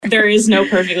There is no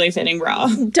perfectly fitting bra.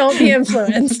 Don't be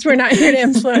influenced. We're not here to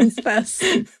influence this.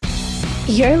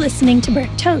 You're listening to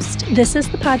Burnt Toast. This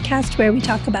is the podcast where we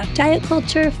talk about diet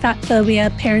culture, fat phobia,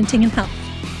 parenting, and health.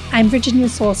 I'm Virginia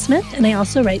Sole-Smith, and I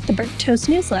also write the Burnt Toast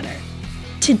newsletter.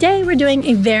 Today, we're doing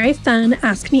a very fun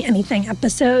Ask Me Anything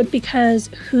episode because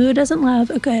who doesn't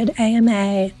love a good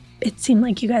AMA? It seemed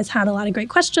like you guys had a lot of great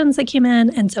questions that came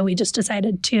in, and so we just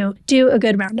decided to do a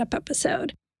good roundup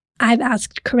episode. I've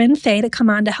asked Corinne Fay to come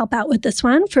on to help out with this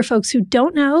one. For folks who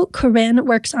don't know, Corinne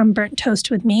works on Burnt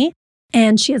Toast with me.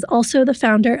 And she is also the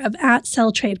founder of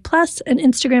 @SellTradePlus, an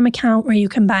Instagram account where you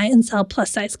can buy and sell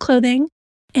plus-size clothing.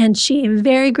 And she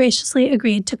very graciously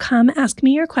agreed to come ask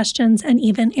me your questions and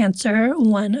even answer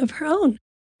one of her own.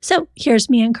 So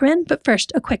here's me and Corinne, but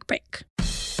first, a quick break.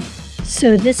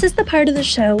 So this is the part of the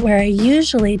show where I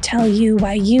usually tell you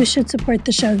why you should support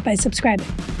the show by subscribing.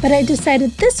 But I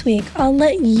decided this week I'll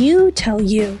let you tell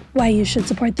you why you should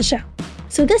support the show.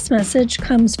 So this message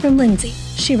comes from Lindsay.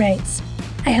 She writes,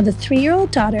 I have a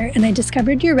 3-year-old daughter, and I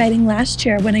discovered your writing last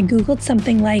year when I Googled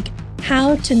something like,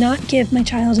 how to not give my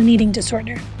child an eating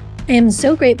disorder. I am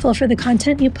so grateful for the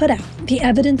content you put out, the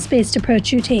evidence-based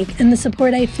approach you take, and the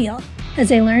support I feel as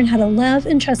I learn how to love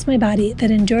and trust my body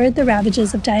that endured the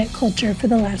ravages of diet culture for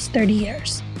the last 30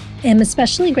 years. I am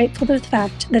especially grateful for the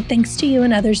fact that thanks to you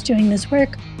and others doing this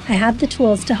work, I have the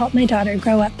tools to help my daughter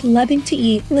grow up loving to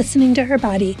eat, listening to her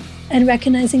body, and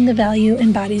recognizing the value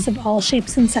in bodies of all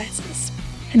shapes and sizes.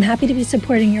 I'm happy to be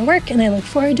supporting your work, and I look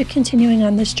forward to continuing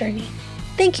on this journey.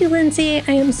 Thank you, Lindsay.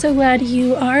 I am so glad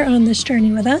you are on this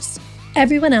journey with us.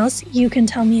 Everyone else, you can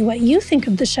tell me what you think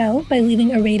of the show by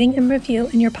leaving a rating and review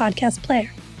in your podcast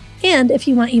player. And if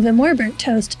you want even more Burnt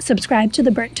Toast, subscribe to the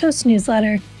Burnt Toast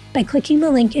newsletter by clicking the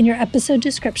link in your episode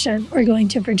description or going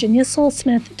to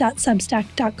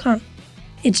virginiasolesmith.substack.com.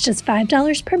 It's just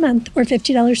 $5 per month or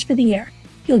 $50 for the year.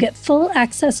 You'll get full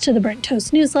access to the Burnt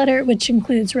Toast newsletter, which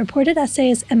includes reported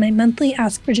essays and my monthly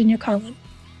Ask Virginia column.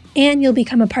 And you'll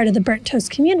become a part of the Burnt Toast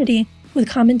community with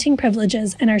commenting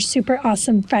privileges and our super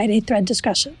awesome Friday thread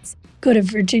discussions. Go to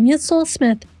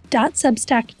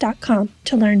virginiasolesmith.substack.com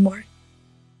to learn more.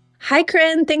 Hi,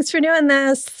 Corinne. Thanks for doing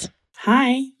this.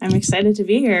 Hi, I'm excited to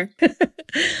be here.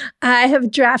 I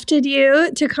have drafted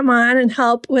you to come on and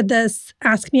help with this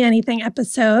Ask Me Anything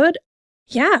episode.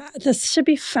 Yeah, this should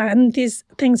be fun. These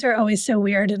things are always so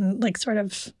weird and like sort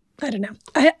of, I don't know.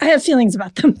 I have feelings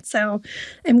about them, so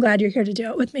I'm glad you're here to do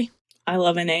it with me. I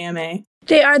love an AMA.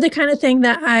 They are the kind of thing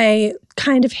that I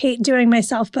kind of hate doing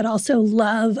myself, but also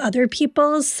love other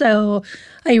people's. So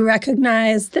I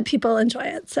recognize that people enjoy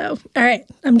it. So, all right,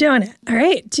 I'm doing it. All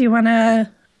right, do you want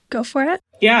to go for it?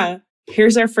 Yeah,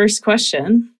 here's our first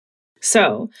question.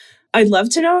 So I'd love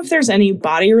to know if there's any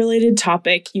body-related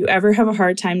topic you ever have a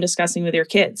hard time discussing with your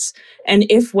kids. And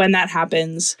if when that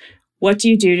happens, what do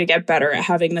you do to get better at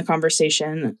having the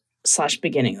conversation /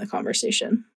 beginning the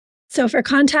conversation? So for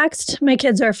context, my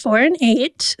kids are 4 and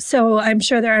 8. So I'm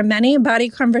sure there are many body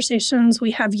conversations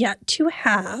we have yet to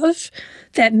have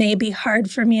that may be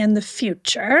hard for me in the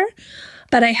future.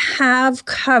 But I have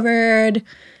covered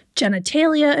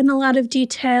genitalia in a lot of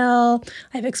detail.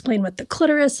 I've explained what the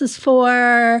clitoris is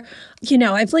for. You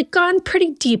know, I've like gone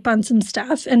pretty deep on some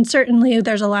stuff. And certainly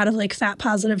there's a lot of like fat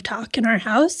positive talk in our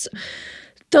house.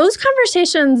 Those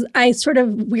conversations I sort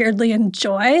of weirdly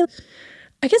enjoy.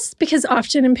 I guess because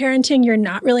often in parenting, you're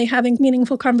not really having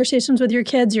meaningful conversations with your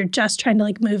kids. You're just trying to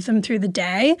like move them through the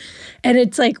day. And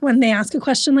it's like when they ask a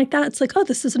question like that, it's like, oh,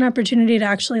 this is an opportunity to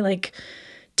actually like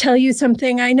tell you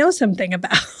something I know something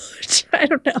about. I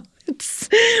don't know. It's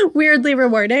weirdly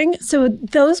rewarding. So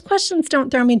those questions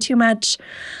don't throw me too much.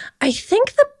 I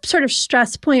think the sort of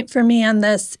stress point for me on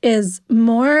this is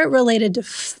more related to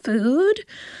food.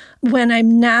 When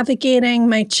I'm navigating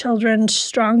my children's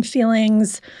strong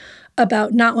feelings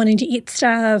about not wanting to eat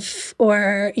stuff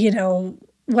or, you know,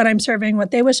 what I'm serving,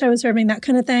 what they wish I was serving, that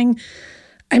kind of thing.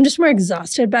 I'm just more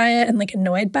exhausted by it and like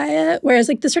annoyed by it. Whereas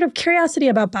like the sort of curiosity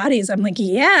about bodies, I'm like,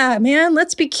 yeah, man,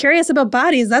 let's be curious about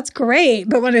bodies. That's great.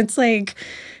 But when it's like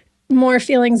more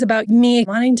feelings about me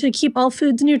wanting to keep all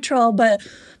foods neutral, but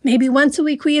maybe once a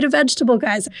week we eat a vegetable,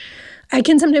 guys, I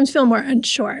can sometimes feel more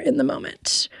unsure in the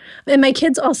moment. And my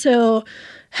kids also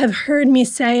have heard me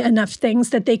say enough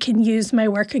things that they can use my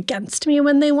work against me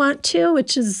when they want to,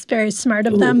 which is very smart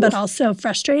of them, but also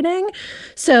frustrating.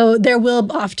 So there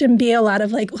will often be a lot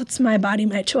of like, what's my body,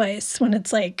 my choice, when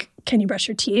it's like, can you brush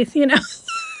your teeth, you know?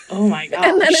 Oh my gosh.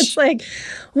 And then it's like,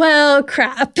 well,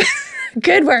 crap.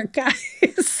 Good work,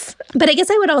 guys. But I guess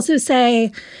I would also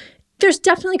say There's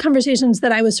definitely conversations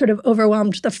that I was sort of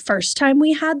overwhelmed the first time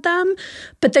we had them.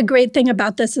 But the great thing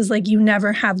about this is like you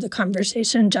never have the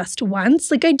conversation just once.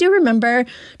 Like I do remember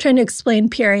trying to explain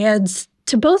periods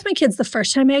to both my kids the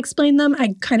first time I explained them.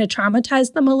 I kind of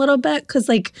traumatized them a little bit because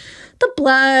like the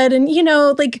blood and, you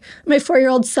know, like my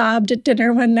 4-year-old sobbed at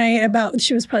dinner one night about,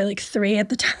 she was probably like 3 at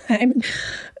the time.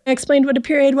 I explained what a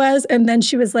period was. And then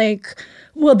she was like,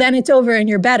 well, then it's over and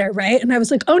you're better, right? And I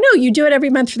was like, oh no, you do it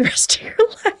every month for the rest of your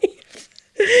life.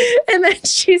 And then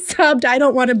she sobbed, I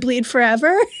don't want to bleed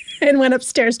forever, and went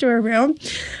upstairs to her room.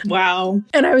 Wow.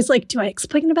 And I was like, do I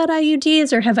explain about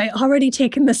IUDs or have I already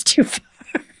taken this too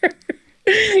far?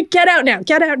 Get out now.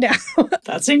 Get out now.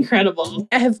 That's incredible.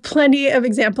 I have plenty of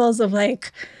examples of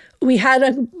like, we had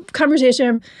a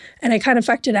conversation and I kind of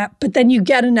fucked it up, but then you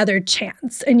get another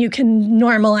chance and you can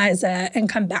normalize it and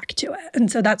come back to it.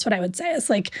 And so that's what I would say is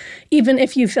like, even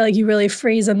if you feel like you really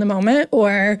freeze in the moment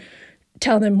or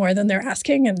tell them more than they're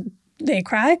asking and they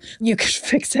cry, you could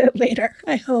fix it later,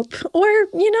 I hope. Or,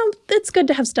 you know, it's good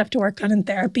to have stuff to work on in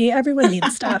therapy. Everyone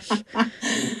needs stuff.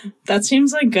 That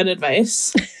seems like good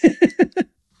advice.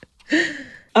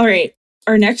 All right.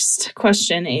 Our next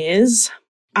question is,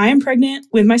 I am pregnant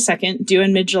with my second, due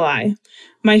in mid-July.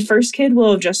 My first kid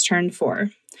will have just turned 4.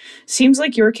 Seems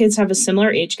like your kids have a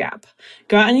similar age gap.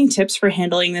 Got any tips for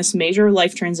handling this major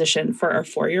life transition for our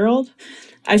 4-year-old?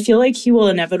 I feel like he will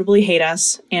inevitably hate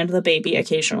us and the baby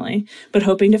occasionally, but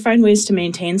hoping to find ways to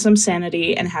maintain some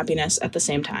sanity and happiness at the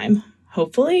same time.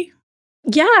 Hopefully.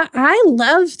 Yeah, I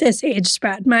love this age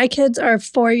spread. My kids are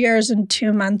 4 years and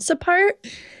 2 months apart.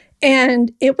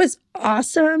 And it was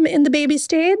awesome in the baby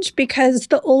stage because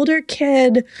the older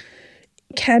kid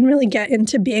can really get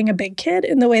into being a big kid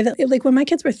in the way that, like, when my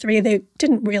kids were 3, they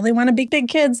didn't really want to be big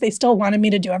kids. They still wanted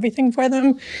me to do everything for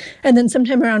them. And then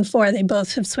sometime around 4, they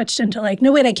both have switched into like,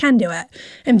 no, wait, I can do it.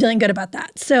 I'm feeling good about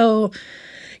that. So,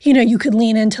 you know, you could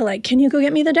lean into like, can you go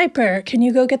get me the diaper? Can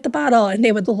you go get the bottle? And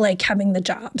they would like having the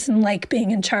jobs and like being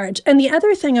in charge. And the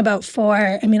other thing about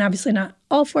 4, I mean, obviously not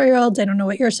all 4-year-olds. I don't know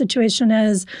what your situation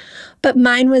is, but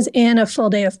mine was in a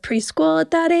full day of preschool at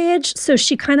that age. So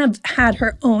she kind of had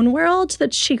her own world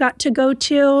that she got to go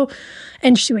to,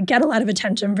 and she would get a lot of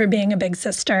attention for being a big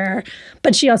sister,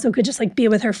 but she also could just like be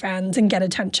with her friends and get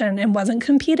attention and wasn't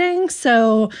competing.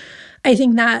 So I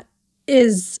think that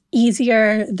is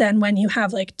easier than when you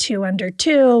have like 2 under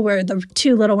 2, where the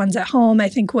 2 little ones at home, I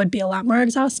think would be a lot more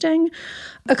exhausting.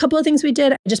 A couple of things we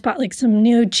did, I just bought like some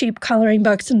new cheap coloring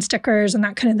books and stickers and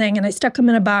that kind of thing. And I stuck them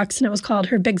in a box and it was called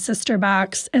her Big Sister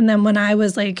box. And then when I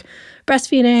was like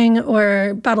breastfeeding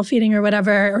or bottle feeding or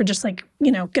whatever, or just like,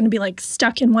 you know, going to be like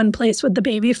stuck in one place with the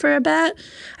baby for a bit,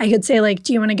 I could say like,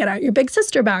 do you want to get out your Big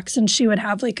Sister box? And she would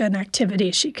have like an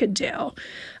activity she could do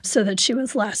so that she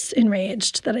was less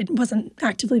enraged that I wasn't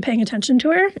actively paying attention to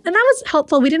her. And that was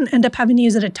helpful. We didn't end up having to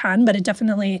use it a ton, but it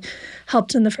definitely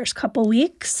helped in the first couple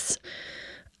weeks.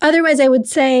 Otherwise, I would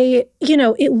say, you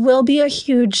know, it will be a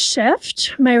huge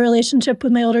shift. My relationship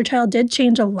with my older child did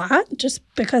change a lot just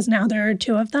because now there are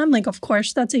 2 of them. Like, of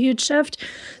course, that's a huge shift.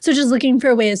 So just looking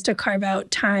for ways to carve out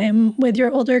time with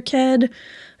your older kid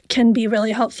can be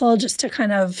really helpful just to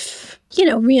kind of, you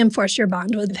know, reinforce your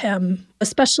bond with him,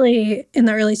 especially in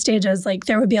the early stages. Like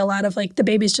there would be a lot of like, the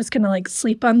baby's just going to like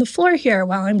sleep on the floor here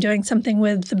while I'm doing something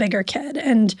with the bigger kid.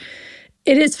 And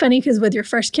it is funny because with your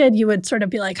first kid, you would sort of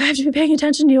be like, I have to be paying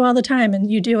attention to you all the time. And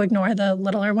you do ignore the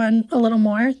littler one a little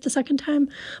more the second time.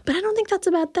 But I don't think that's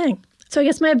a bad thing. So I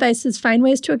guess my advice is find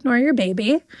ways to ignore your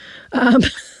baby,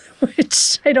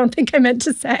 which I don't think I meant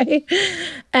to say.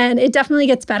 And it definitely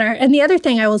gets better. And the other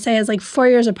thing I will say is like 4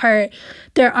 years apart,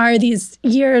 there are these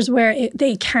years where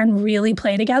they can really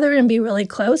play together and be really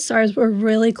close. Ours were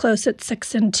really close at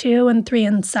 6 and 2 and 3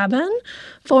 and 7.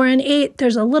 4 and 8,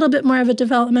 there's a little bit more of a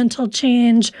developmental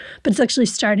change, but it's actually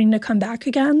starting to come back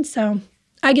again. So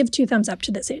I give 2 thumbs up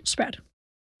to this age spread.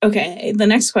 Okay, the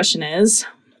next question is,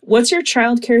 what's your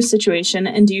childcare situation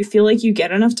and do you feel like you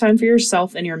get enough time for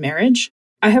yourself in your marriage?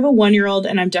 I have a 1-year-old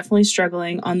and I'm definitely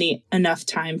struggling on the enough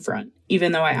time front,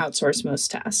 even though I outsource most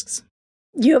tasks.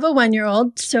 You have a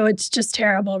 1-year-old, so it's just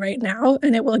terrible right now,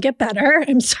 and it will get better.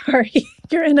 I'm sorry.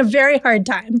 You're in a very hard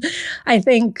time. I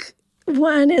think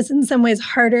 1 is in some ways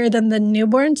harder than the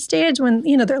newborn stage when,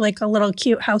 you know, they're like a little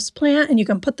cute house plant and you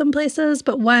can put them places.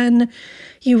 But 1,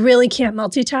 you really can't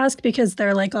multitask because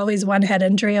they're like always one head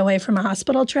injury away from a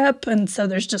hospital trip. And so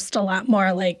there's just a lot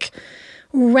more like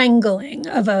wrangling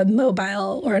of a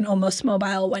mobile or an almost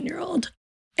mobile 1-year-old.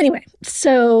 Anyway,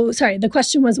 so sorry, the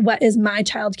question was, what is my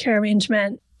childcare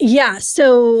arrangement? Yeah,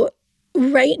 so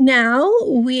Right now,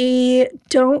 we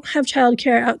don't have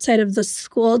childcare outside of the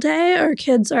school day. Our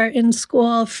kids are in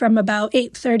school from about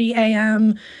 8:30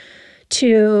 a.m.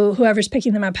 to whoever's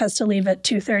picking them up has to leave at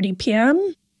 2:30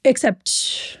 p.m.,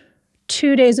 except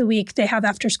 2 days a week they have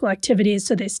after-school activities,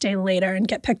 so they stay later and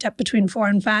get picked up between 4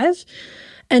 and 5.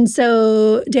 And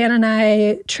so Dan and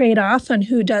I trade off on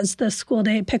who does the school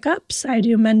day pickups. I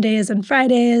do Mondays and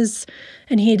Fridays,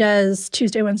 and he does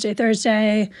Tuesday, Wednesday,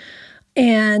 Thursday.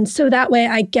 And so that way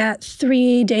I get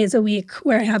 3 days a week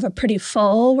where I have a pretty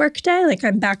full work day. Like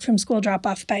I'm back from school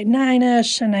drop-off by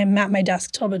 9-ish, and I'm at my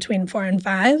desk till between 4 and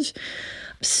 5.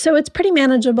 So it's pretty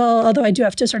manageable, although I do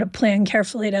have to sort of plan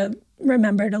carefully to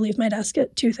remember to leave my desk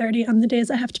at 2:30 on the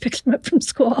days I have to pick them up from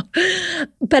school.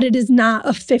 But it is not a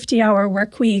 50-hour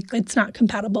work week. It's not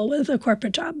compatible with a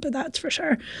corporate job, but that's for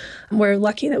sure. We're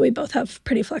lucky that we both have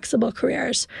pretty flexible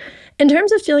careers. In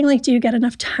terms of feeling like, do you get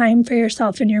enough time for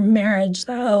yourself in your marriage,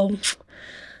 though?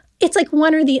 It's like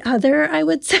one or the other, I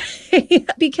would say,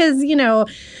 because,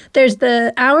 there's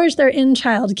the hours they're in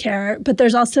childcare, but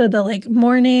there's also the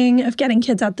morning of getting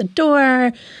kids out the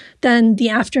door. Then the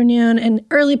afternoon and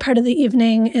early part of the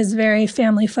evening is very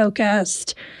family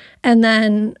focused. And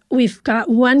then we've got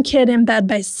one kid in bed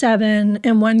by 7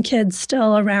 and one kid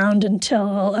still around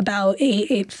until about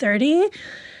 8:30.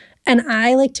 And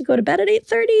I like to go to bed at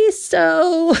 8:30.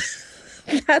 So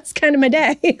that's kind of my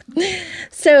day.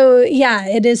 So yeah,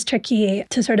 it is tricky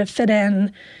to sort of fit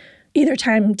in either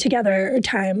time together or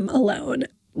time alone.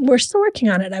 We're still working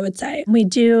on it, I would say. We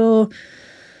do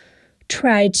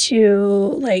try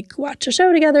to watch a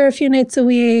show together a few nights a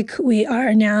week. We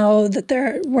are, now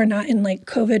that we're not in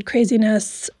COVID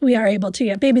craziness, we are able to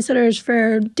get babysitters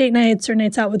for date nights or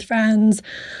nights out with friends.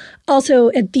 Also,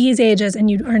 at these ages,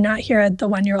 and you are not here at the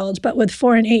 1-year-old, but with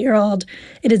 4 and 8-year-old,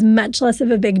 it is much less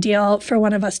of a big deal for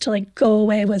one of us to go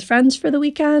away with friends for the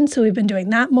weekend. So we've been doing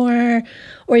that more,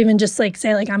 or even just say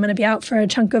I'm going to be out for a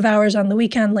chunk of hours on the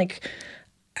weekend.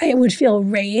 I would feel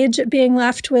rage at being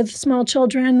left with small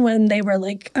children when they were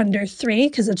under 3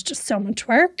 because it's just so much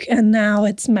work. And now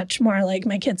it's much more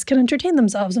my kids can entertain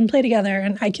themselves and play together,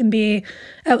 and I can be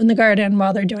out in the garden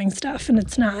while they're doing stuff, and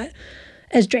it's not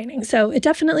as draining. So it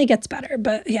definitely gets better.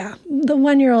 But yeah, the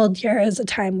 1-year-old year is a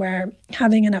time where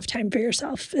having enough time for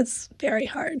yourself is very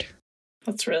hard.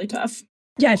 That's really tough.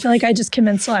 Yeah, I feel like I just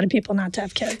convinced a lot of people not to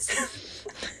have kids.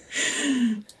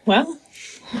 Well,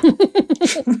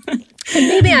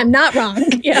 maybe I'm not wrong.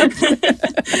 Yeah.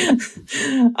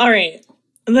 All right.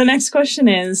 The next question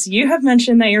is, you have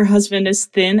mentioned that your husband is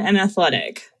thin and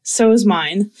athletic. So is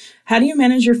mine. How do you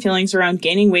manage your feelings around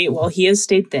gaining weight while he has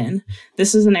stayed thin?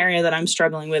 This is an area that I'm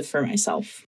struggling with for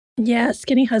myself. Yeah,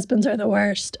 skinny husbands are the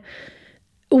worst.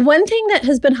 One thing that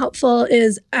has been helpful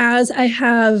is as I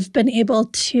have been able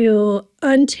to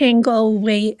untangle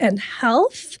weight and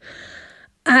health,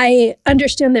 I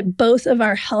understand that both of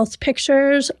our health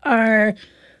pictures are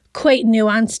quite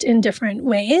nuanced in different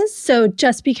ways. So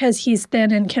just because he's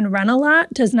thin and can run a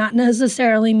lot does not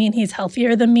necessarily mean he's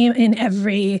healthier than me in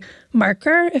every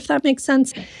marker, if that makes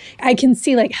sense. I can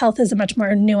see health is a much more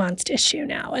nuanced issue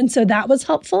now. And so that was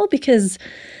helpful because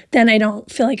then I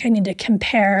don't feel like I need to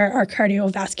compare our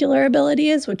cardiovascular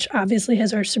abilities, which obviously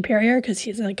his are superior because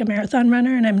he's a marathon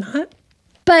runner and I'm not.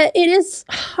 But it is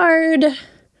hard.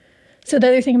 So the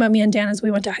other thing about me and Dan is we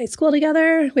went to high school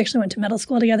together. We actually went to middle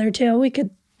school together too. We could,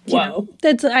 Whoa.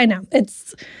 I know.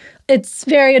 It's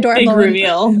very adorable. Big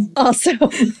reveal. Also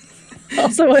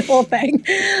a whole thing.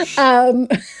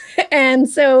 And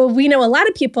so we know a lot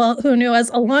of people who knew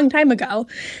us a long time ago.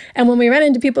 And when we run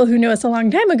into people who knew us a long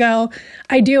time ago,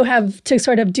 I do have to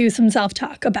sort of do some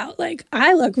self-talk about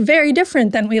I look very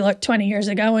different than we looked 20 years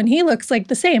ago. And he looks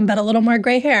the same, but a little more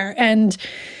gray hair. And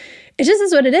it just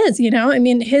is what it is, I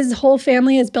mean, his whole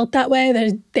family is built that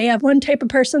way. They have one type of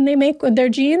person they make with their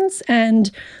genes,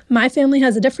 and my family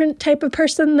has a different type of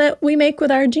person that we make with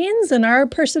our genes, and our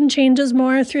person changes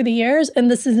more through the years,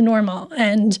 and this is normal.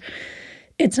 And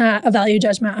it's not a value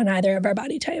judgment on either of our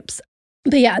body types.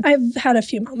 But yeah, I've had a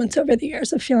few moments over the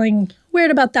years of feeling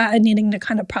weird about that and needing to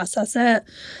kind of process it.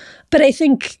 But I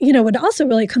think, what it also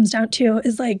really comes down to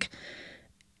is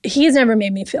he's never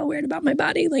made me feel weird about my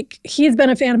body. He's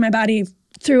been a fan of my body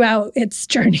throughout its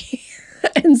journey.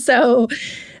 And so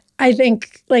I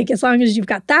think, as long as you've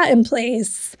got that in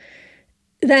place,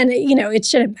 then, it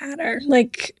shouldn't matter.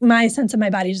 My sense of my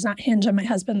body does not hinge on my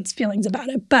husband's feelings about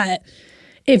it. But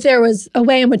if there was a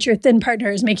way in which your thin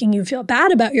partner is making you feel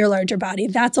bad about your larger body,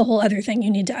 that's a whole other thing you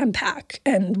need to unpack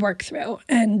and work through.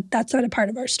 And that's not a part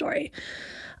of our story.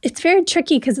 It's very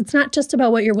tricky because it's not just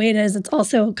about what your weight is. It's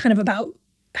also kind of about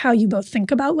how you both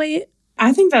think about weight.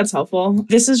 I think that's helpful.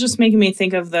 This is just making me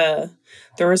think of the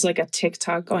there was like a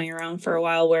TikTok going around for a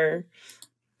while where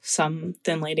some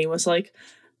thin lady was like,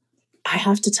 I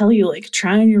have to tell you, like,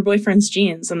 try on your boyfriend's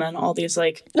jeans. And then all these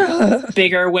like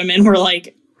bigger women were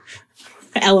like,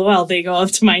 LOL, they go up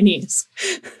to my knees.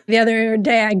 The other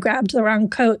day I grabbed the wrong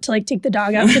coat to like take the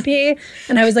dog out to pee.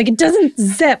 And I was like, it doesn't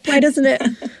zip. Why doesn't it?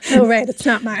 Oh, right. It's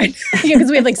not mine.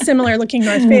 Because we have like similar looking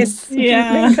North Face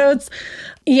raincoats.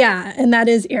 Yeah. And that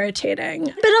is irritating.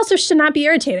 But it also should not be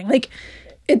irritating. Like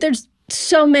there's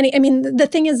so many. I mean, the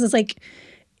thing is like,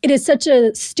 it is such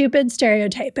a stupid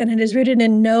stereotype and it is rooted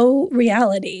in no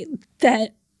reality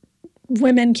that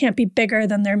women can't be bigger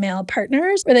than their male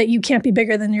partners or that you can't be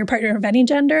bigger than your partner of any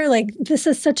gender. Like, this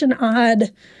is such an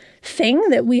odd thing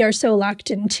that we are so locked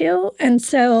into. And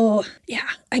so, yeah,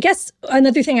 I guess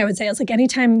another thing I would say is like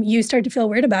anytime you start to feel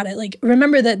weird about it, like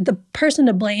remember that the person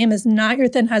to blame is not your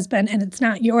thin husband and it's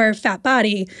not your fat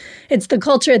body. It's the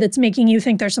culture that's making you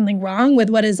think there's something wrong with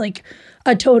what is like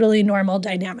a totally normal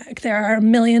dynamic. There are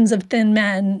millions of thin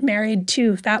men married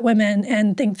to fat women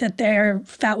and think that their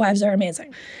fat wives are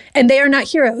amazing. And they are not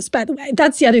heroes, by the way.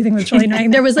 That's the other thing that's really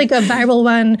annoying. There was like a viral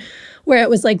one where it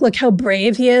was like, look how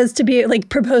brave he is to be like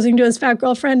proposing to his fat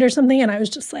girlfriend or something. And I was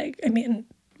just like, I mean,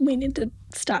 we need to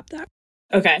stop that.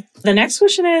 Okay. The next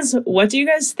question is, what do you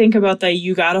guys think about the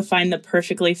you gotta find the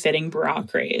perfectly fitting bra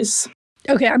craze?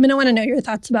 Okay, I'm going to want to know your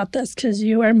thoughts about this because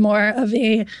you are more of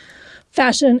a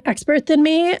fashion expert than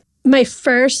me. My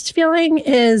first feeling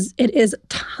is it is a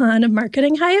ton of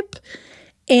marketing hype.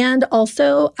 And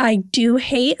also, I do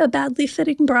hate a badly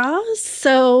fitting bra.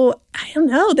 So I don't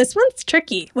know. This one's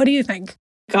tricky. What do you think?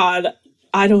 God,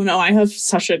 I don't know. I have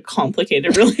such a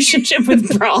complicated relationship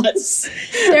with bras.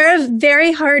 They're a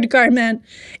very hard garment.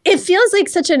 It feels like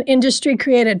such an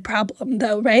industry-created problem,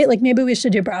 though, right? Like maybe we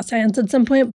should do bra science at some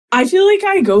point. I feel like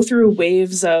I go through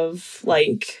waves of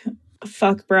like,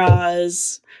 fuck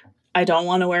bras, I don't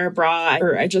want to wear a bra,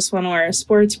 or I just want to wear a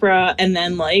sports bra. And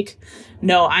then like,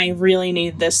 no, I really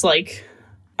need this like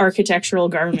architectural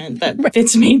garment that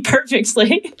fits me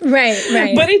perfectly.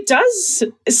 Right. But it does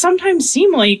sometimes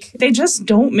seem like they just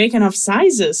don't make enough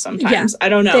sizes sometimes. Yeah, I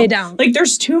don't know. They don't. Like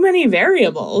there's too many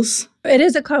variables. It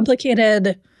is a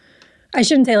complicated, I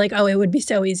shouldn't say like, oh, it would be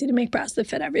so easy to make bras that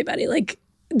fit everybody. Like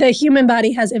the human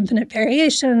body has infinite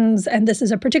variations, and this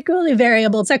is a particularly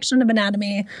variable section of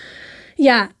anatomy.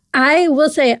 Yeah, I will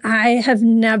say I have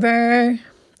never,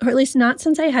 or at least not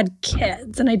since I had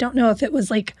kids, and I don't know if it was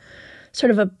like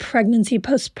sort of a pregnancy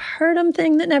postpartum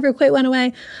thing that never quite went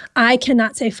away. I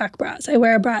cannot say fuck bras. I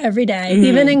wear a bra every day. Mm-hmm.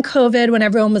 Even in COVID, when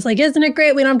everyone was like, isn't it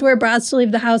great we don't have to wear bras to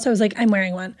leave the house? I was like, I'm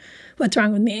wearing one. What's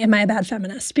wrong with me? Am I a bad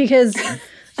feminist? Because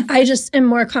I just am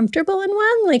more comfortable in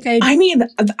one. Like I mean,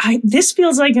 this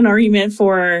feels like an argument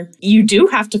for you do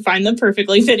have to find the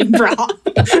perfectly fitting bra.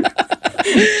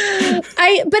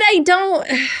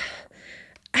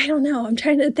 I don't know. I'm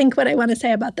trying to think what I want to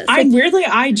say about this.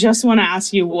 I just want to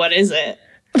ask you, what is it?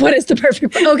 What is the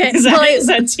perfect bra? Okay. Is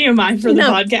that TMI for the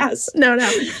podcast? No.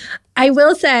 I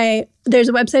will say there's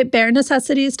a website,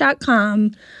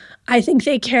 barenecessities.com. I think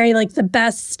they carry like the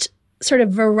best sort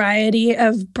of variety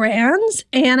of brands,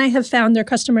 and I have found their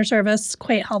customer service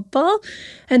quite helpful.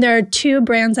 And there are two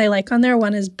brands I like on there.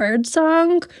 One is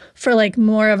Birdsong for like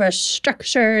more of a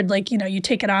structured, like, you know, you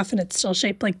take it off and it's still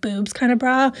shaped like boobs kind of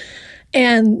bra.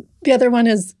 And the other one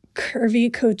is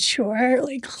Curvy Couture,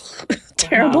 like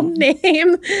terrible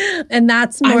name. And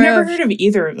that's more I've never heard of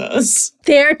either of those.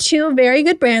 They're two very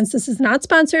good brands. This is not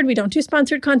sponsored. We don't do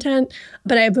sponsored content,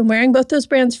 but I've been wearing both those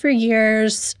brands for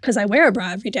years because I wear a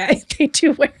bra every day. They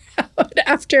do wear out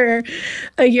after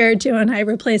a year or two, and I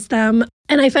replace them.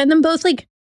 And I find them both like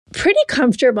pretty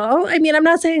comfortable. I mean, I'm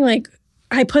not saying like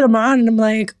I put them on and I'm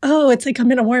like, oh, it's like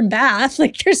I'm in a warm bath.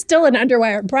 Like there's still an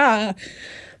underwire bra.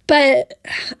 But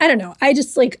I don't know. I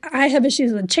just like, I have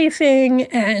issues with chafing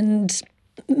and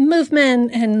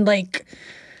movement and like,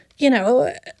 you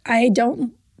know, I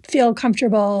don't feel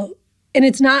comfortable. And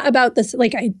it's not about this,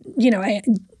 like I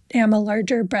am a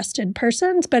larger breasted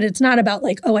person, but it's not about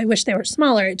like, oh, I wish they were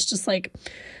smaller. It's just like,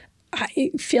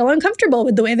 I feel uncomfortable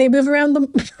with the way they move around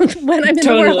when I'm in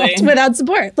the world without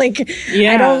support. Like,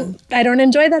 yeah. I don't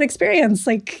enjoy that experience.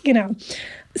 Like, you know.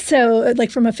 So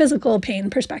like from a physical pain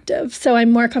perspective. So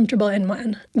I'm more comfortable in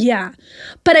one. Yeah.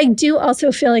 But I do also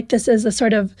feel like this is a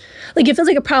sort of, like it feels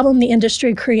like a problem the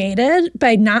industry created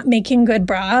by not making good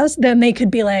bras. Then they could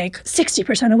be like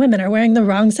 60% of women are wearing the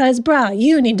wrong size bra.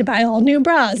 You need to buy all new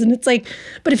bras. And it's like,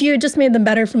 but if you had just made them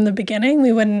better from the beginning,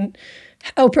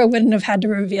 Oprah wouldn't have had to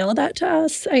reveal that to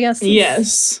us, I guess.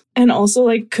 Yes. And also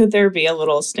like, could there be a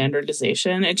little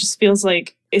standardization? It just feels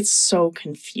like it's so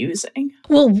confusing.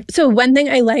 Well, so one thing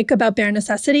I like about Bare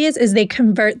Necessities is they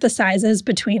convert the sizes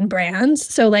between brands.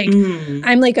 So like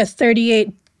I'm like a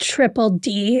 38 triple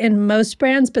D in most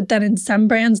brands, but then in some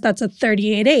brands that's a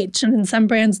 38H, and in some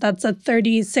brands that's a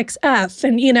 36F,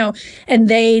 and and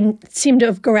they seem to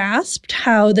have grasped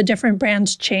how the different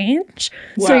brands change.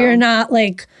 Wow. So you're not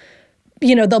like,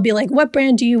 they'll be like, what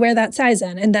brand do you wear that size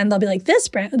in? And then they'll be like, this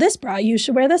bra, you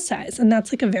should wear this size. And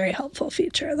that's like a very helpful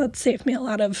feature. That saved me a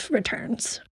lot of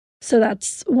returns. So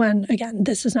that's when, again,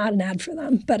 this is not an ad for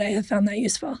them, but I have found that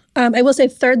useful. I will say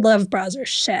Third Love bras are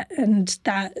shit, and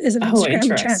that is an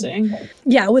Instagram trend.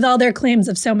 Yeah, with all their claims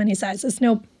of so many sizes.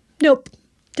 Nope.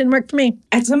 Didn't work for me.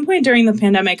 At some point during the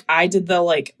pandemic, I did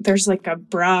there's like a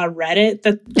bra Reddit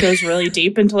that goes really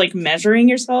deep into like measuring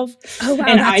yourself. Oh, wow.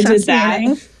 And I did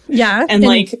that. Yeah. And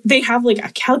like they have like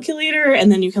a calculator,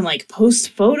 and then you can like post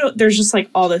photo. There's just like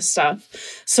all this stuff.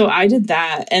 So I did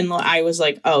that, and I was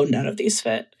like, oh, none of these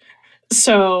fit.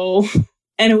 So,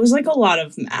 and it was like a lot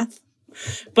of math.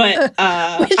 But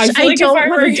I feel like don't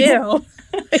want to do.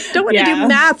 I don't want to do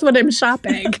math when I'm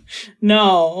shopping.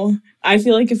 No, I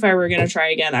feel like if I were going to try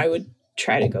again, I would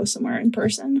try to go somewhere in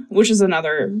person, which is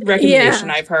another recommendation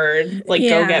I've heard. Like,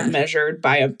 go get measured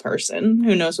by a person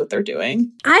who knows what they're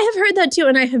doing. I have heard that too,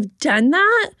 and I have done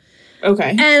that.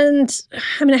 Okay. And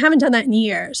I mean, I haven't done that in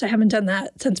years. I haven't done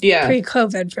that since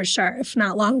pre-COVID for sure, if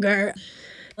not longer.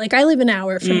 Like, I live an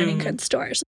hour from any good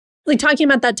stores. Like, talking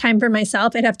about that time for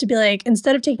myself, I'd have to be like,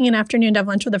 instead of taking an afternoon to have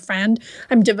lunch with a friend,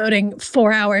 I'm devoting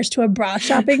 4 hours to a bra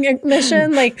shopping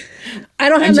mission. Like, I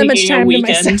don't have that much time to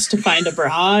myself. To find a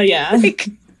bra, yeah. Like,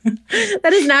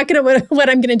 that is not going to what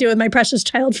I'm going to do with my precious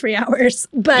child-free hours.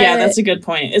 But yeah, that's a good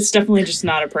point. It's definitely just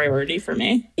not a priority for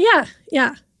me.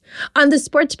 Yeah. On the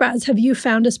sports bras, have you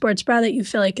found a sports bra that you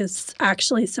feel like is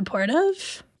actually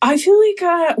supportive? I feel like,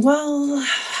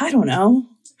 I don't know.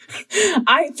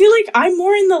 I feel like I'm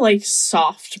more in the like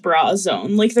soft bra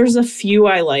zone. Like there's a few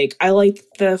I like. I like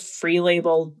the Free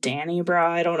Label Danny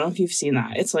bra. I don't know if you've seen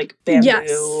that. It's like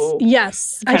bamboo.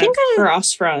 Yes. I think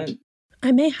cross front.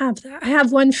 I may have that. I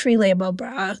have one Free Label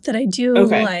bra that I do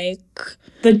like.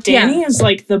 The Danny is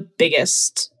like the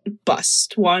biggest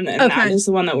bust one, and that is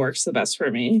the one that works the best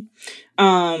for me.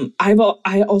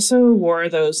 I also wore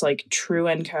those like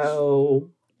True & Co.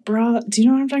 bra. Do you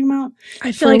know what I'm talking about?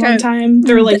 I feel like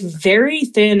they're like very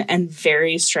thin and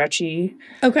very stretchy.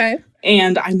 Okay.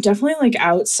 And I'm definitely like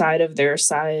outside of their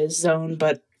size zone,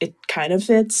 but it kind of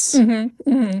fits.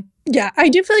 Yeah, I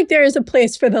do feel like there is a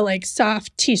place for the like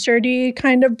soft t-shirty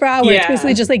kind of bra where it's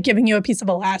basically just like giving you a piece of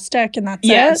elastic and that's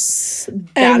it. Yes,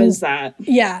 that is that.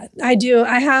 Yeah, I do.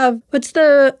 I have, what's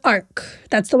the Arc?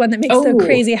 That's the one that makes the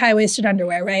crazy high-waisted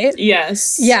underwear, right?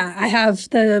 Yes. Yeah, I have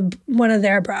one of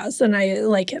their bras and I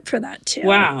like it for that too.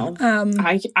 Wow.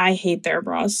 I hate their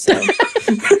bras. So,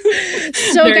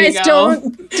 so guys,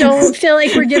 don't feel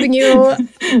like we're giving you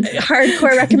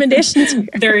hardcore recommendations here.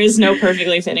 There is no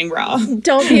perfectly fitting bra.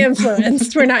 Don't be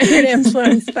influenced. We're not here to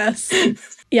influence this.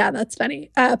 Yeah, that's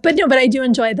funny. But I do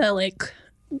enjoy the like,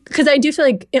 because I do feel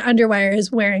like underwire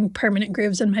is wearing permanent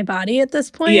grooves in my body at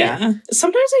this point. Yeah.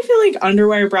 Sometimes I feel like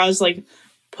underwire bras like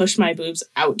push my boobs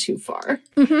out too far.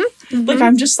 Like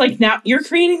I'm just like, now you're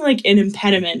creating like an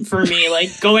impediment for me,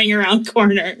 like going around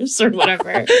corners or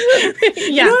whatever.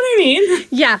 You know what I mean?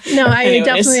 Yeah. No, I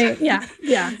definitely.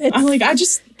 Yeah. I'm like, they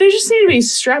just need to be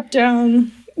strapped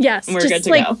down. Yes. And we're good to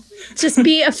go. Just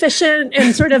be efficient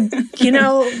and sort of,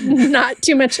 not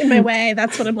too much in my way.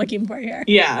 That's what I'm looking for here.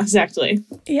 Yeah, exactly.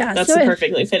 Yeah. That's the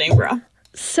perfectly fitting bra.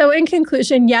 So in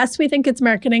conclusion, yes, we think it's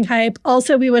marketing hype.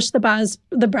 Also, we wish the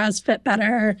bras fit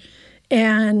better.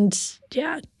 And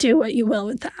do what you will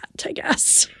with that, I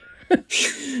guess.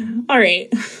 All right.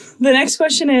 The next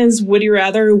question is, would you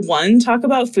rather 1, talk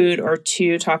about food, or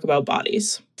 2, talk about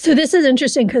bodies? So this is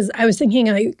interesting because I was thinking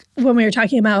like when we were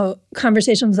talking about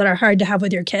conversations that are hard to have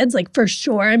with your kids, like for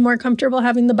sure I'm more comfortable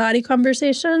having the body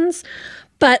conversations.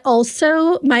 But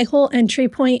also my whole entry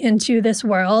point into this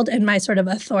world and my sort of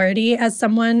authority as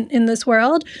someone in this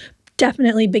world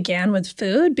definitely began with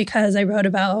food because I wrote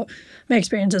about my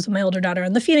experiences with my older daughter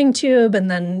on the feeding tube and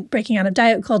then breaking out of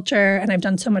diet culture. And I've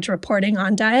done so much reporting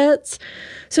on diets.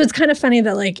 So it's kind of funny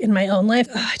that like in my own life,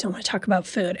 I don't want to talk about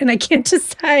food. And I can't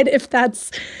decide if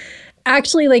that's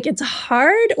actually like it's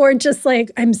hard or just like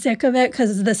I'm sick of it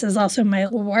because this is also my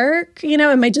work.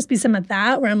 It might just be some of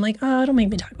that where I'm like, oh, don't make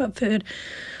me talk about food.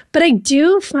 But I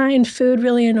do find food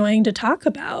really annoying to talk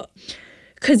about.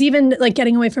 Because even like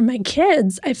getting away from my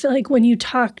kids, I feel like when you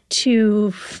talk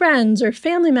to friends or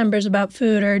family members about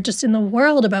food or just in the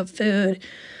world about food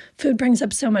brings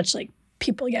up so much like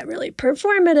people get really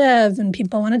performative and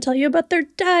people want to tell you about their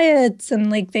diets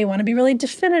and like they want to be really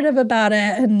definitive about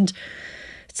it. And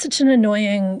it's such an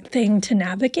annoying thing to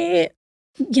navigate.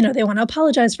 You know, they want to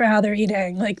apologize for how they're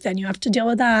eating. Like then you have to deal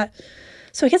with that.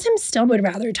 So I guess I still would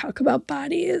rather talk about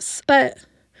bodies, but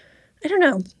I don't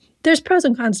know. There's pros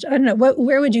and cons. I don't know.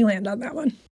 Where would you land on that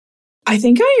one? I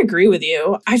think I agree with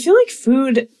you. I feel like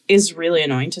food is really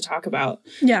annoying to talk about.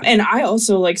 Yeah. And I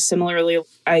also like similarly,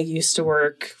 I used to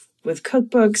work with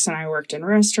cookbooks and I worked in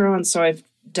restaurants. So I've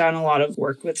done a lot of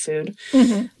work with food.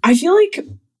 Mm-hmm. I feel like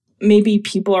maybe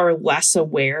people are less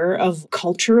aware of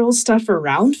cultural stuff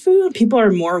around food. People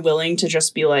are more willing to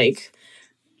just be like,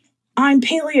 I'm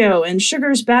paleo and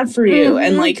sugar's bad for you. Mm-hmm.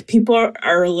 And like people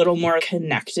are a little more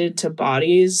connected to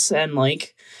bodies and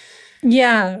like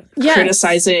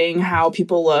criticizing how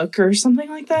people look or something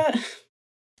like that.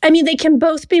 I mean, they can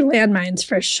both be landmines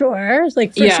for sure.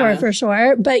 Like for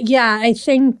sure. But yeah, I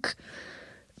think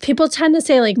people tend to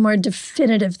say like more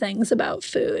definitive things about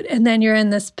food. And then you're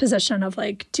in this position of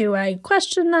like, do I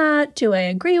question that? Do I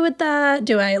agree with that?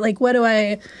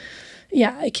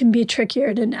 It can be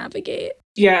trickier to navigate.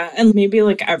 Yeah, and maybe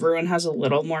like everyone has a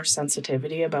little more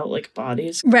sensitivity about like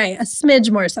bodies. Right, a smidge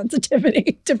more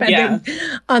sensitivity depending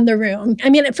on the room. I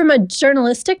mean, from a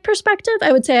journalistic perspective,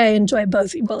 I would say I enjoy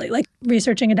both equally. Like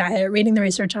researching a diet, reading the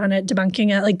research on it,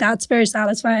 debunking it, like that's very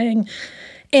satisfying.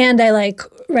 And I like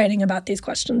writing about these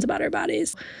questions about our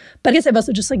bodies. But I guess I've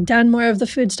also just like done more of the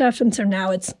food stuff. And so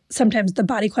now it's sometimes the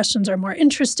body questions are more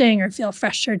interesting or feel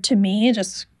fresher to me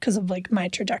just because of like my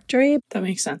trajectory. That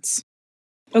makes sense.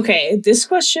 Okay, this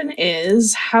question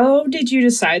is, how did you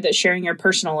decide that sharing your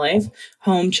personal life,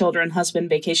 home, children, husband,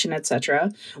 vacation,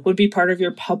 etc., would be part of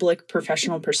your public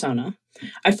professional persona?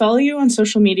 I follow you on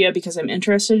social media because I'm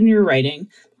interested in your writing,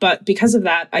 but because of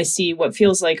that, I see what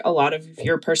feels like a lot of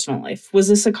your personal life. Was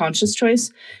this a conscious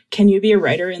choice? Can you be a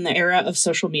writer in the era of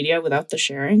social media without the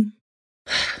sharing?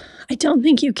 I don't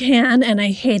think you can, and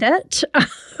I hate it,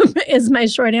 is my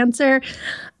short answer.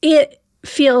 It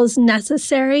feels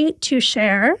necessary to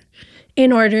share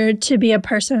in order to be a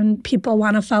person people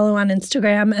want to follow on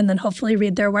Instagram and then hopefully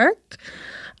read their work.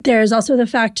 There's also the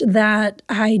fact that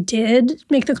I did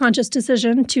make the conscious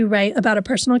decision to write about a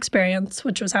personal experience,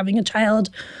 which was having a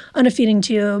child on a feeding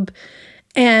tube.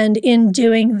 And in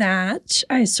doing that,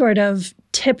 I sort of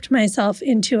tipped myself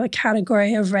into a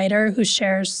category of writer who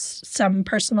shares some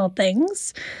personal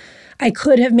things. I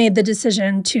could have made the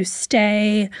decision to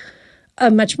stay a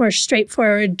much more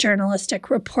straightforward journalistic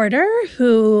reporter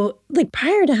who, like,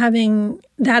 prior to having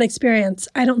that experience,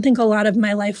 I don't think a lot of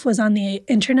my life was on the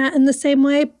internet in the same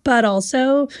way, but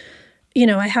also, you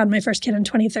know, I had my first kid in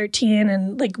 2013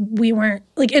 and like we weren't,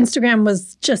 like Instagram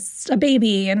was just a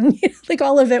baby and like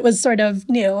all of it was sort of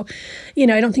new. You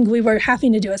know, I don't think we were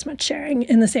having to do as much sharing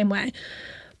in the same way.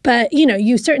 But, you know,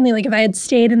 you certainly, like, if I had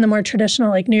stayed in the more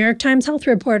traditional, like, New York Times health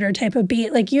reporter type of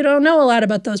beat, like, you don't know a lot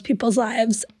about those people's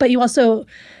lives. But you also,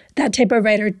 that type of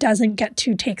writer doesn't get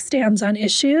to take stands on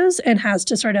issues and has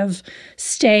to sort of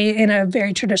stay in a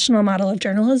very traditional model of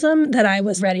journalism that I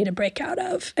was ready to break out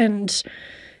of and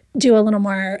do a little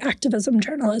more activism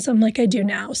journalism like I do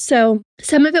now. So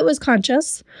some of it was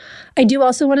conscious. I do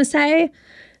also want to say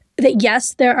that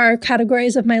yes, there are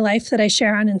categories of my life that I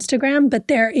share on Instagram, but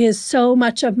there is so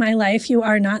much of my life you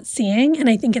are not seeing. And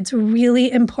I think it's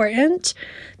really important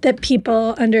that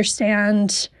people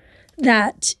understand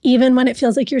that even when it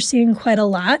feels like you're seeing quite a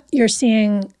lot, you're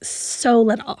seeing so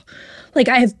little. Like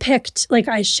I have picked, like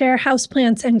I share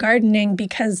houseplants and gardening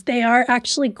because they are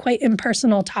actually quite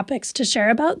impersonal topics to share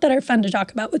about that are fun to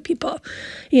talk about with people.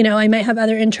 You know, I might have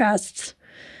other interests.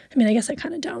 I mean, I guess I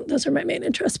kind of don't. Those are my main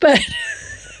interests, but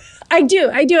I do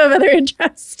have other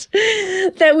interests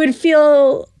that would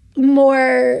feel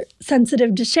more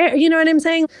sensitive to share. You know what I'm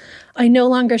saying? I no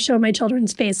longer show my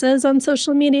children's faces on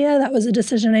social media. That was a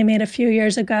decision I made a few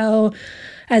years ago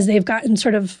as they've gotten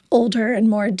sort of older and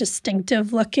more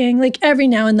distinctive looking. Like every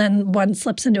now and then one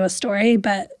slips into a story,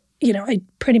 but, you know, I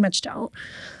pretty much don't.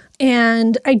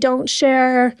 And I don't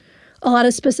share a lot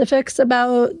of specifics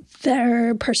about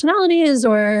their personalities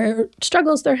or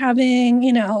struggles they're having.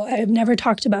 You know, I've never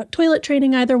talked about toilet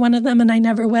training, either one of them, and I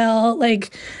never will.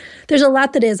 Like, there's a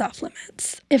lot that is off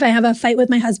limits. If I have a fight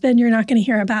with my husband, you're not going to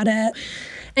hear about it.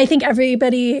 I think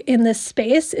everybody in this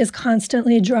space is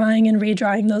constantly drawing and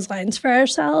redrawing those lines for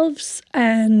ourselves.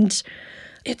 And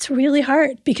it's really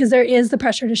hard because there is the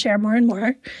pressure to share more and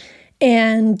more.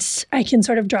 And I can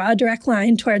sort of draw a direct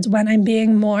line towards when I'm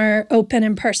being more open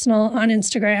and personal on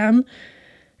Instagram,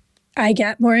 I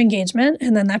get more engagement,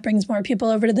 and then that brings more people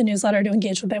over to the newsletter to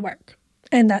engage with my work.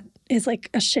 And that is like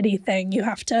a shitty thing. You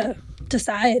have to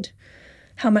decide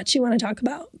how much you want to talk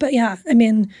about. But yeah, I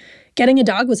mean, getting a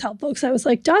dog was helpful because I was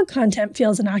like, dog content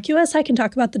feels innocuous. I can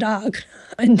talk about the dog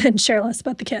and then share less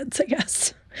about the kids, I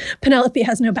guess. Penelope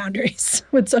has no boundaries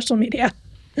with social media.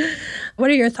 What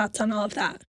are your thoughts on all of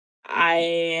that? I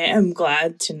am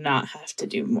glad to not have to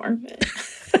do more of it.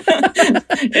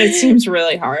 It seems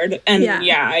really hard. And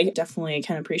yeah, I definitely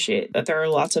can appreciate that there are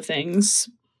lots of things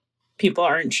people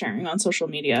aren't sharing on social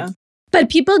media. But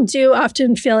people do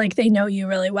often feel like they know you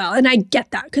really well. And I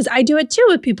get that because I do it too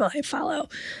with people I follow.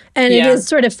 And it is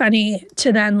sort of funny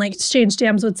to then like exchange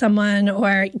DMs with someone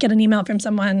or get an email from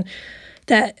someone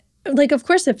that, like, of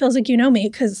course it feels like you know me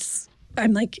because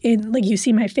I'm like in, like, you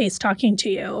see my face talking to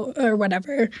you or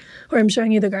whatever, or I'm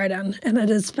showing you the garden. And it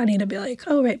is funny to be like,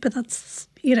 oh, right, but that's,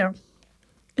 you know,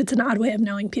 it's an odd way of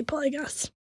knowing people, I guess.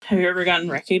 Have you ever gotten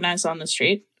recognized on the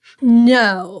street?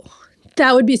 No.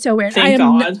 That would be so weird. Thank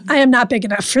God. I am not big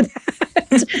enough for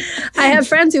that. I have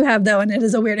friends who have, though, and it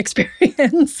is a weird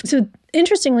experience. So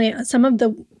interestingly, some of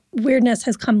the weirdness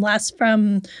has come less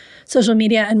from social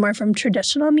media and more from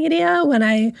traditional media. When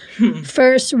I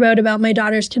first wrote about my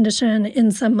daughter's condition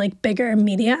in some like bigger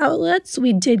media outlets,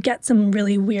 we did get some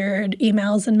really weird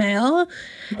emails and mail.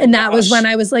 And that was when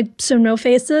I was like, so no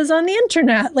faces on the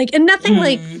internet. Like, and nothing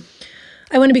like,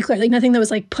 I want to be clear, like nothing that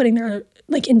was like putting their,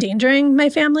 like endangering my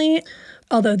family,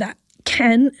 although that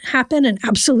can happen and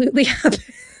absolutely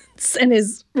happens and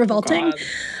is revolting.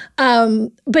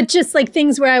 But just like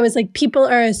things where I was like, people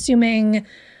are assuming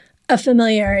a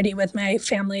familiarity with my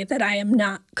family that I am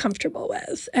not comfortable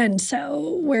with. And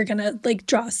so we're going to like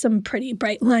draw some pretty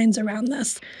bright lines around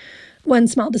this. One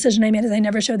small decision I made is I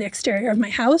never show the exterior of my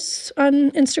house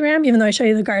on Instagram. Even though I show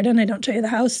you the garden, I don't show you the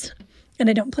house. And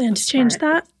I don't plan to change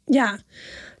that. Yeah.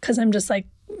 Because I'm just like,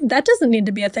 that doesn't need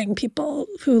to be a thing people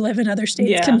who live in other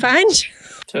states can find.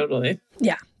 Totally.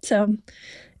 Yeah. So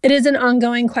it is an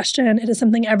ongoing question. It is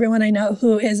something everyone I know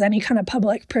who is any kind of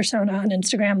public persona on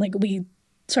Instagram, like we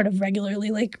sort of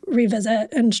regularly like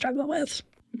revisit and struggle with.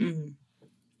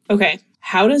 Okay.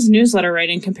 How does newsletter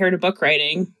writing compare to book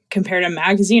writing, compare to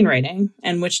magazine writing,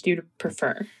 and which do you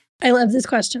prefer? I love this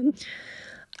question.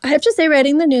 I have to say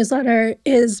writing the newsletter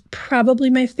is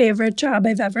probably my favorite job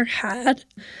I've ever had.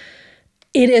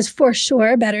 It is for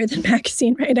sure better than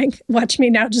magazine writing. Watch me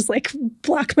now just like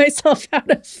block myself out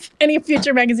of any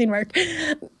future magazine work.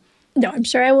 No, I'm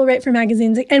sure I will write for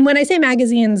magazines. And when I say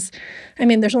magazines, I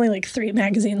mean, there's only like 3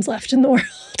 magazines left in the world.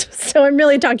 So I'm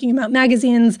really talking about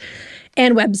magazines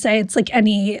and websites, like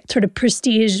any sort of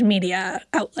prestige media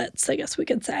outlets, I guess we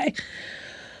could say.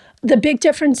 The big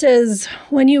difference is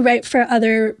when you write for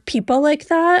other people like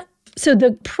that. So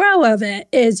the pro of it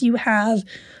is you have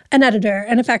an editor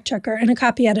and a fact checker and a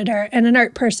copy editor and an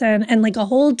art person and like a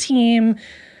whole team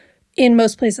in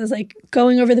most places, like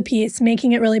going over the piece,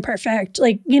 making it really perfect.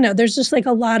 Like, you know, there's just like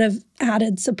a lot of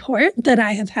added support that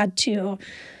I have had to,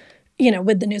 you know,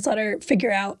 with the newsletter,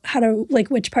 figure out how to, like,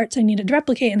 which parts I needed to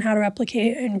replicate and how to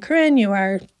replicate. And Corinne, you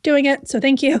are doing it. So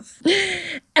thank you.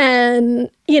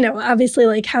 And, you know, obviously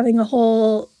like having a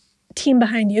whole team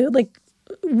behind you, like,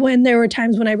 when there were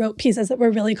times when I wrote pieces that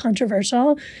were really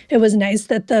controversial, it was nice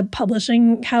that the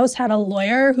publishing house had a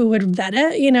lawyer who would vet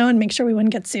it, you know, and make sure we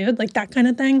wouldn't get sued, like that kind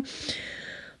of thing.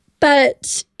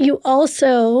 But you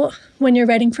also, when you're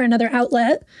writing for another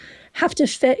outlet, have to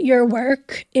fit your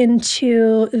work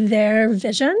into their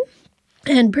vision.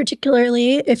 And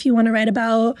particularly if you want to write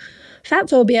about fat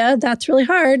phobia, that's really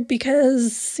hard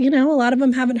because, you know, a lot of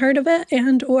them haven't heard of it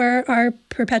and or are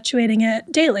perpetuating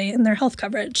it daily in their health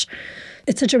coverage.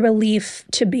 It's such a relief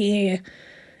to be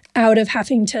out of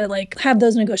having to like have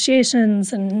those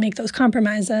negotiations and make those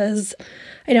compromises.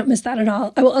 I don't miss that at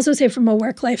all. I will also say from a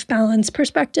work-life balance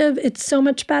perspective, it's so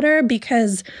much better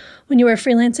because when you are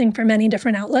freelancing for many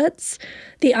different outlets,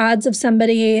 the odds of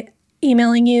somebody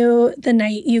emailing you the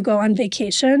night you go on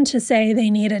vacation to say they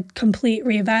need a complete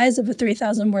revise of a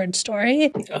 3,000-word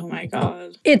story. Oh my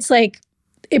God. It's like,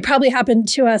 it probably happened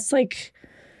to us like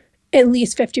at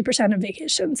least 50% of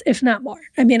vacations, if not more.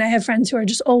 I mean, I have friends who are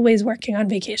just always working on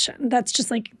vacation. That's just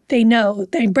like, they know,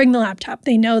 they bring the laptop,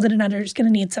 they know that an editor is going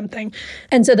to need something.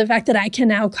 And so the fact that I can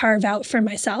now carve out for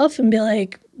myself and be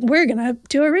like, we're going to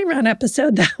do a rerun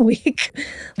episode that week,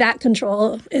 that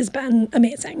control has been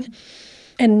amazing.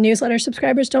 And newsletter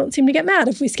subscribers don't seem to get mad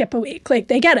if we skip a week. Like,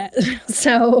 they get it.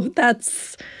 So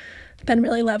that's been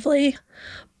really lovely.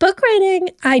 Book writing,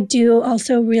 I do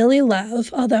also really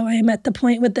love, although I am at the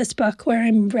point with this book where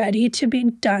I'm ready to be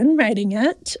done writing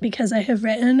it because I have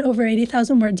written over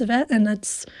 80,000 words of it, and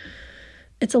it's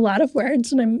a lot of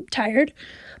words, and I'm tired.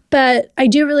 But I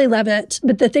do really love it.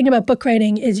 But the thing about book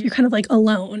writing is you're kind of like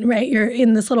alone, right? You're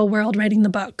in this little world writing the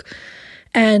book.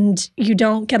 and you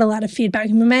don't get a lot of feedback.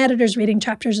 I mean, my editor's reading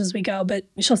chapters as we go, but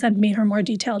she'll send me her more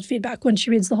detailed feedback when she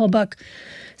reads the whole book.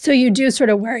 So you do sort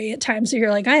of worry at times. So you're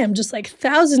like, I am just like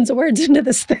thousands of words into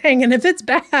this thing. And if it's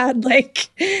bad, like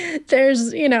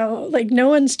there's, like no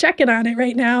one's checking on it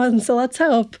right now. And so let's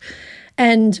hope.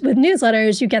 And with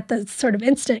newsletters, you get the sort of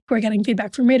instant, we're getting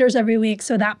feedback from readers every week.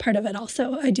 So that part of it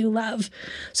also I do love.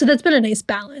 So that's been a nice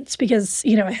balance because,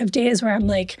 I have days where I'm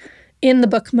like in the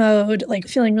book mode, like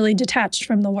feeling really detached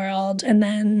from the world. And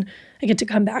then I get to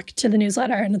come back to the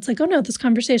newsletter and it's like, oh no, this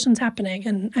conversation's happening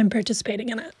and I'm participating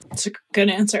in it. That's a good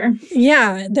answer.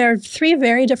 Yeah, there are 3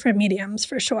 very different mediums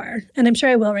for sure. And I'm sure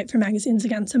I will write for magazines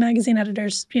again. So magazine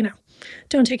editors,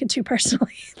 don't take it too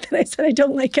personally that I said I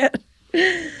don't like it.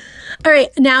 All right,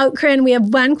 now, Corinne, we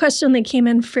have one question that came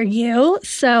in for you,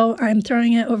 so I'm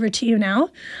throwing it over to you now.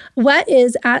 What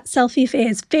is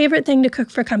 @SelfieFaye's favorite thing to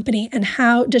cook for company, and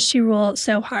how does she rule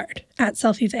so hard?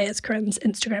 @SelfieFaye is Corinne's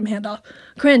Instagram handle.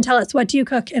 Corinne, tell us, what do you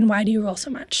cook and why do you rule so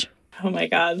much? Oh my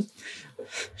God.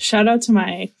 Shout out to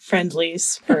my friend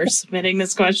Lise for submitting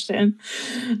this question.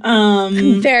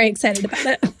 I'm very excited about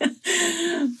it.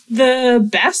 The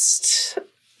best,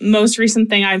 most recent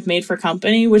thing I've made for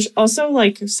company, which also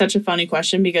like such a funny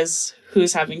question because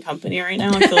who's having company right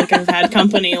now? I feel like I've had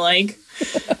company like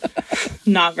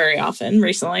not very often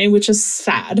recently, which is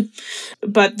sad.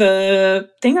 But the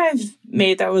thing I've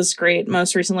made that was great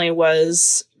most recently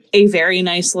was a very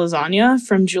nice lasagna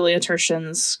from Julia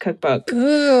Turshen's cookbook,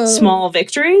 Ooh. Small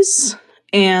Victories.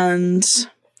 And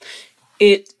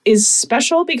it is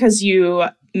special because you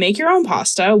make your own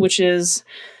pasta, which is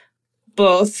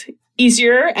both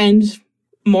easier and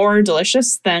more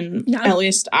delicious than at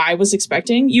least I was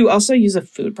expecting. You also use a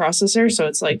food processor, so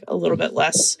it's like a little bit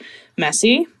less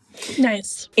messy.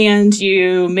 Nice. And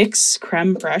you mix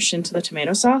creme fraiche into the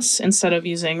tomato sauce instead of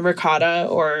using ricotta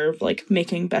or like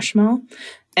making bechamel.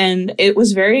 And it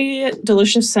was very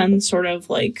delicious and sort of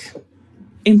like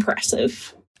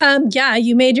impressive. Yeah,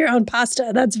 you made your own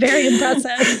pasta. That's very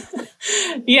impressive.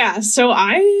 Yeah, so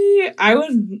I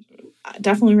would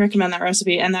definitely recommend that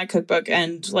recipe and that cookbook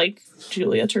and like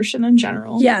Julia Turshen in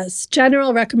general. Yes,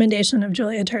 general recommendation of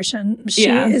Julia Turshen. She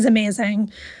is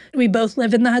amazing. We both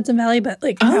live in the Hudson Valley, but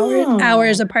like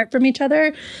hours apart from each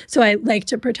other. So I like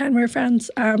to pretend we're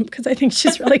friends because I think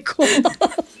she's really cool.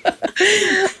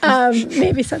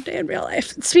 Maybe someday in real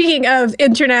life. Speaking of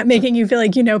internet making you feel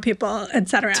like you know people,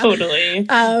 etc. Totally.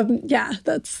 Yeah,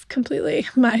 that's completely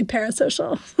my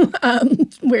parasocial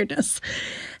weirdness.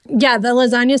 Yeah, the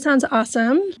lasagna sounds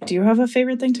awesome. Do you have a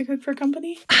favorite thing to cook for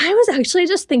company? I was actually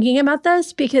just thinking about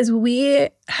this because we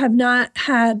have not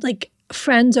had like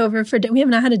friends over for we have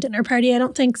not had a dinner party, I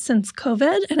don't think, since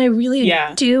COVID. And I really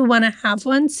do want to have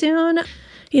one soon.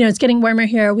 It's getting warmer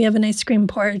here. We have a nice screen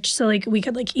porch. So like we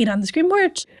could like eat on the screen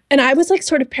porch. And I was like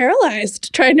sort of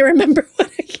paralyzed trying to remember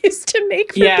what I used to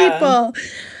make for people.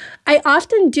 I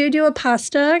often do a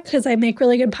pasta because I make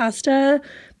really good pasta.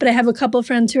 But I have a couple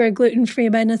friends who are gluten-free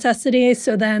by necessity.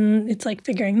 So then it's like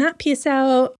figuring that piece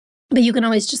out. But you can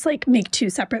always just like make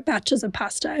 2 separate batches of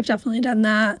pasta. I've definitely done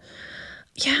that.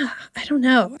 Yeah, I don't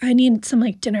know. I need some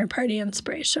like dinner party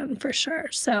inspiration for sure.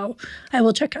 So I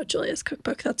will check out Julia's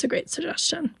cookbook. That's a great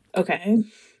suggestion. Okay.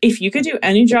 If you could do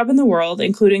any job in the world,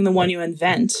 including the one you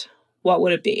invent, what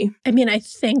would it be? I mean, I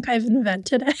think I've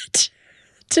invented it,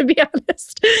 to be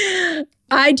honest.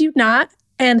 I do not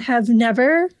and have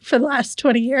never, for the last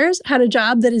 20 years, had a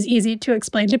job that is easy to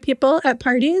explain to people at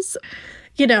parties.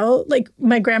 Like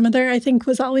my grandmother, I think,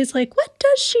 was always like, what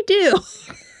does she do?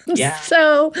 Yeah.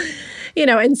 So,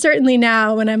 and certainly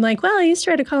now when I'm like, well, I used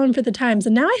to write a column for the Times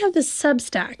and now I have this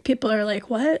Substack, people are like,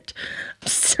 what?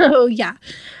 So yeah,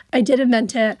 I did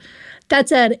invent it. That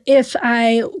said, if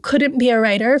I couldn't be a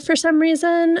writer for some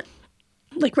reason,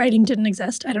 like writing didn't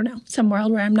exist, I don't know, some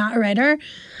world where I'm not a writer,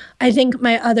 I think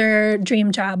my other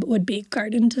dream job would be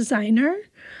garden designer.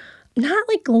 Not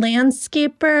like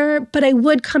landscaper, but I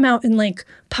would come out and like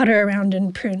putter around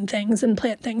and prune things and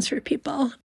plant things for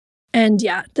people. And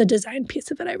yeah, the design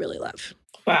piece of it I really love.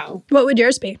 Wow. What would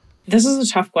yours be? This is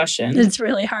a tough question. It's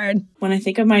really hard. When I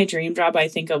think of my dream job, I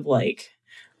think of like,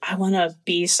 I want to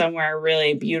be somewhere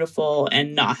really beautiful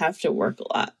and not have to work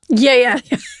a lot. Yeah.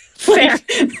 Fair.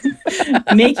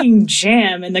 Like, making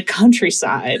jam in the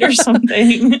countryside or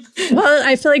something. Well,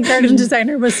 I feel like garden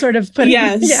designer was sort of putting...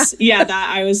 Yes. Yeah, that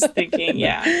I was thinking,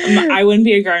 yeah. I wouldn't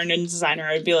be a garden designer.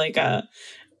 I'd be like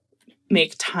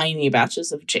make tiny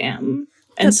batches of jam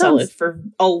and sell it for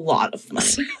a lot of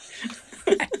money.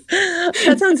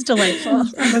 That sounds delightful,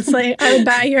 honestly. I would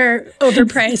buy your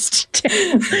overpriced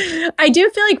too. I do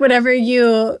feel like whenever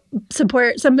you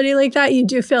support somebody like that, you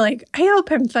do feel like, I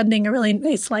hope I'm funding a really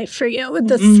nice life for you with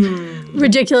this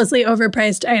ridiculously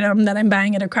overpriced item that I'm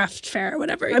buying at a craft fair or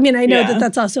whatever. I mean, I know that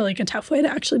that's also like a tough way to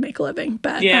actually make a living,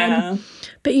 but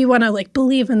but you want to like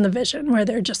believe in the vision where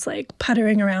they're just like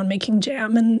puttering around making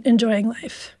jam and enjoying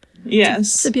life.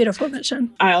 Yes. It's a beautiful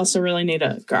vision. I also really need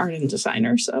a garden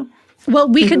designer, so. Well,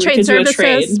 we could trade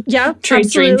services. Yeah, trade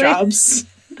absolutely. Dream jobs.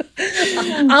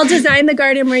 I'll design the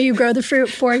garden where you grow the fruit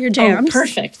for your jams. Oh,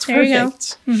 perfect. There you go.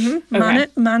 Mm-hmm.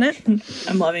 I'm on it.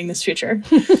 I'm loving this future.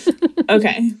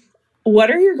 Okay. What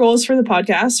are your goals for the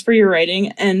podcast, for your writing,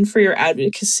 and for your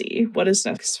advocacy? What is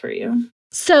next for you?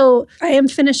 So I am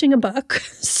finishing a book,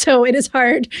 so it is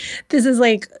hard. This is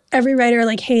like every writer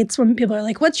like hates when people are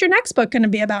like, what's your next book going to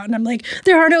be about? And I'm like,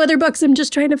 there are no other books. I'm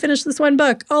just trying to finish this one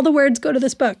book. All the words go to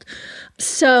this book.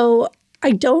 So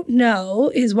I don't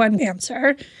know is one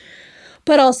answer,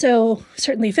 but also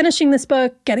certainly finishing this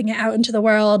book, getting it out into the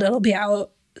world. It'll be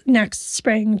out next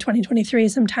spring, 2023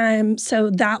 sometime.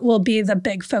 So that will be the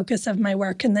big focus of my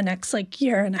work in the next like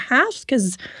year and a half,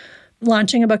 because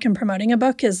launching a book and promoting a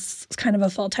book is kind of a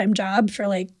full-time job for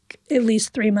like at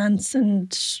least 3 months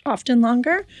and often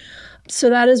longer. So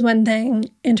that is one thing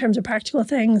in terms of practical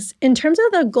things. In terms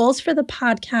of the goals for the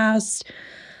podcast,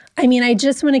 I mean, I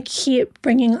just want to keep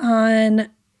bringing on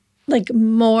like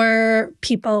more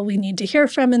people we need to hear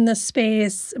from in this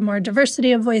space, more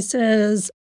diversity of voices.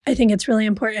 I think it's really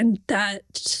important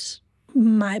that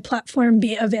my platform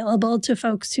be available to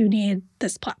folks who need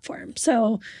this platform.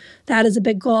 So that is a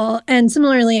big goal. And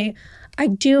similarly, I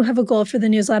do have a goal for the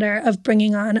newsletter of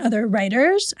bringing on other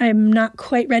writers. I'm not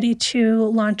quite ready to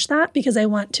launch that because I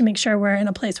want to make sure we're in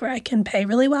a place where I can pay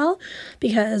really well,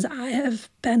 because I have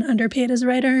been underpaid as a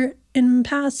writer in the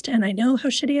past and I know how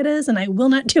shitty it is and I will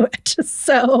not do it.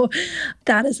 So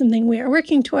that is something we are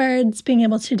working towards being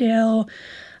able to do.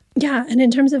 Yeah. And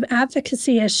in terms of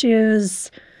advocacy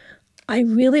issues, I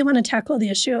really want to tackle the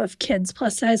issue of kids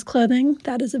plus size clothing.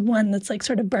 That is one that's like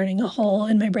sort of burning a hole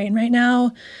in my brain right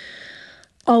now.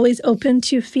 Always open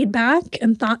to feedback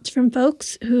and thoughts from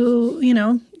folks who, you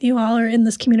know, you all are in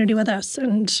this community with us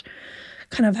and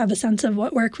kind of have a sense of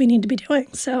what work we need to be doing.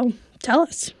 So tell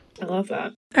us. I love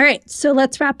that. All right. So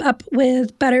let's wrap up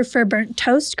with Butter for Burnt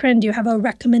Toast. Corinne, do you have a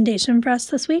recommendation for us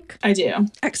this week? I do.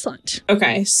 Excellent.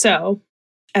 Okay. So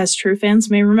as true fans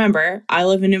may remember, I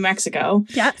live in New Mexico.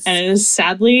 Yes. And it is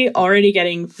sadly already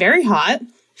getting very hot.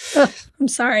 Ugh, I'm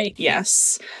sorry.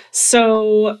 Yes.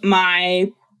 So my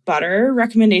butter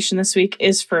recommendation this week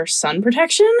is for sun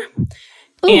protection.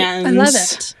 Ooh, and I love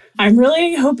it. I'm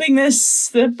really hoping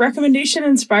the recommendation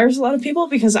inspires a lot of people,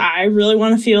 because I really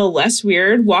want to feel less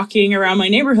weird walking around my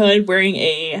neighborhood wearing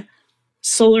a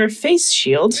solar face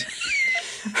shield.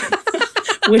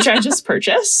 Which I just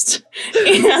purchased.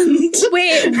 And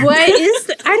wait, what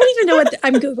is I don't even know what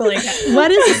I'm Googling it.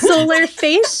 What is a solar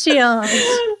face shield?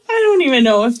 I don't even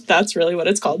know if that's really what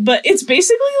it's called, but it's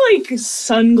basically like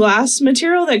sunglass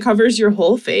material that covers your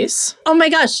whole face. Oh my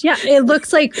gosh, yeah. It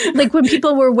looks like when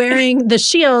people were wearing the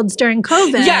shields during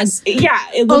COVID. Yes, yeah.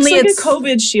 It looks like a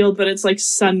COVID shield, but it's like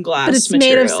sunglass but it's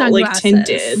material, made of sunglasses. Like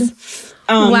tinted.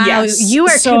 Wow, yes. you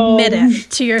are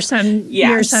committed to your sun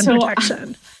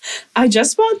protection. I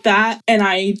just bought that, and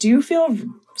I do feel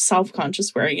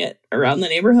self-conscious wearing it around the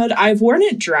neighborhood. I've worn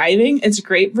it driving. It's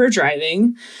great for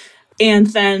driving. And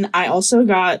then I also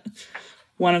got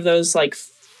one of those like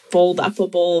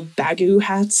fold-upable Baggu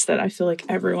hats that I feel like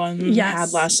everyone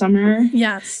had last summer.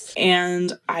 Yes.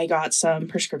 And I got some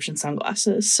prescription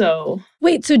sunglasses. So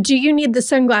wait, so do you need the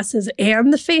sunglasses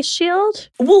and the face shield?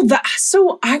 Well,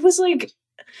 so I was like,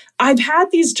 I've had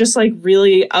these just like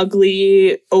really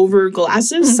ugly over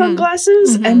glasses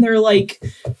sunglasses, and they're like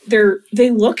they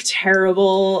look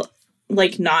terrible,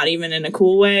 like not even in a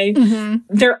cool way.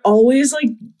 They're always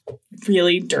like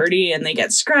really dirty and they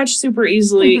get scratched super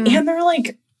easily, and they're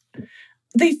like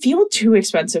they feel too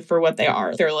expensive for what they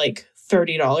are. They're like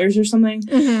 $30 or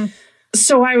something.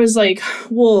 So I was like,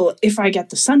 well, if I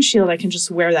get the sun shield, I can just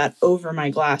wear that over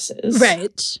my glasses.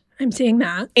 Right. I'm seeing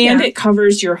that. And it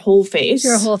covers your whole face.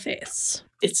 Your whole face.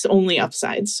 It's only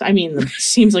upsides. I mean, it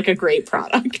seems like a great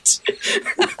product.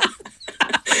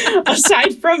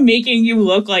 Aside from making you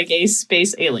look like a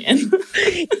space alien.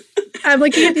 I'm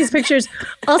looking at these pictures.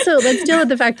 Also, let's deal with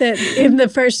the fact that in the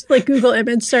first Google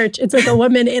image search, it's a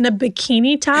woman in a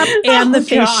bikini top and the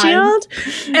face shield.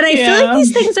 And I feel like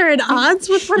these things are at odds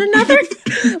with one another.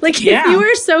 If you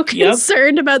are so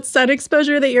concerned about sun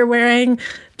exposure that you're wearing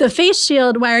the face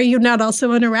shield, why are you not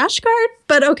also in a rash guard?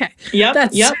 But okay.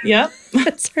 Yep.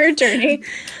 That's her journey.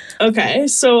 Okay.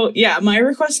 So my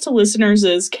request to listeners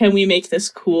is, can we make this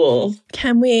cool?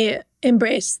 Can we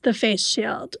embrace the face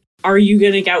shield? Are you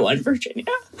going to get one, Virginia?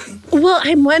 Well,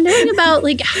 I'm wondering about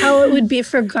how it would be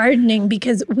for gardening,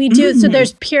 because we do. So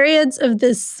there's periods of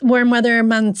this warm weather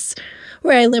months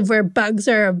where I live where bugs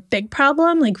are a big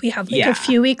problem. We have a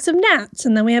few weeks of gnats,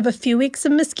 and then we have a few weeks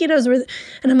of mosquitoes. And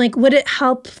I'm would it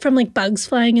help from bugs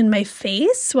flying in my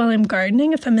face while I'm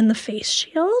gardening if I'm in the face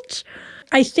shield?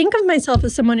 I think of myself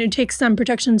as someone who takes sun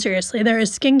protection seriously. There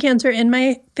is skin cancer in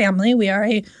my family. We are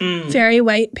a very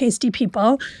white, pasty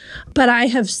people. But I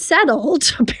have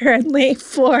settled, apparently,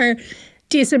 for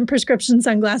decent prescription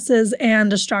sunglasses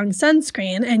and a strong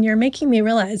sunscreen. And you're making me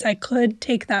realize I could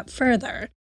take that further.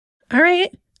 All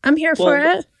right. I'm here for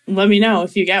it. Let me know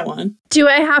if you get one. Do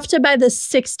I have to buy the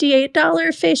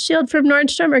 $68 face shield from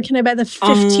Nordstrom, or can I buy the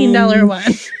 $15 one?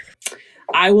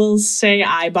 I will say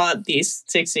I bought these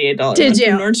 $68 from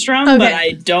Nordstrom, but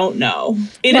I don't know.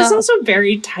 It is also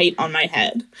very tight on my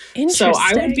head. So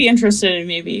I would be interested in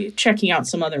maybe checking out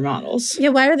some other models. Yeah,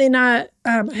 why are they not?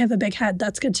 I have a big head.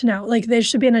 That's good to know. There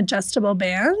should be an adjustable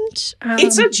band.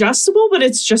 It's adjustable, but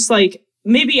it's just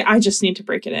maybe I just need to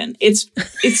break it in. It's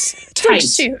tight.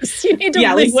 Shoes. You need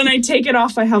to when I take it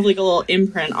off, I have a little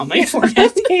imprint on my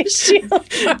forehead.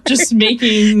 Just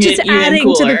making just it adding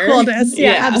even cooler. To the coolness.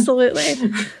 Yeah.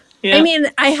 Absolutely. Yeah. I mean,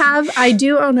 I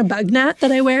do own a bug net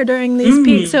that I wear during these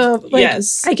peaks. So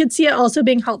I could see it also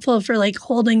being helpful for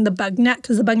holding the bug net,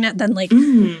 because the bug net then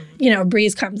a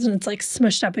breeze comes and it's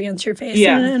smushed up against your face in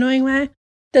an annoying way.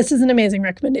 This is an amazing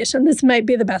recommendation. This might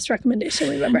be the best recommendation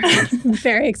we've ever had. I'm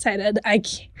very excited.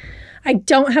 I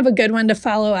don't have a good one to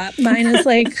follow up. Mine is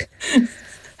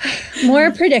more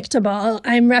predictable.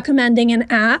 I'm recommending an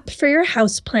app for your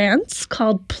houseplants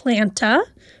called Planta,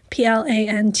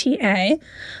 Planta.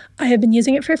 I have been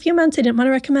using it for a few months. I didn't want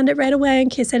to recommend it right away in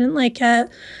case I didn't like it.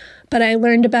 But I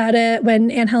learned about it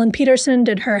when Anne Helen Peterson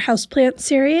did her houseplant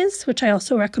series, which I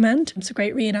also recommend. It's a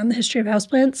great read on the history of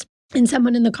houseplants. And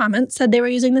someone in the comments said they were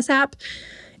using this app.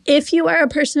 If you are a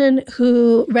person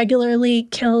who regularly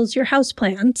kills your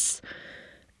houseplants,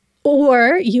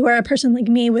 or you are a person like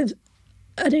me with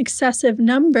an excessive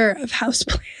number of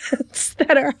houseplants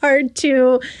that are hard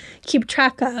to keep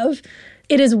track of,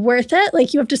 it is worth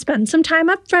it. You have to spend some time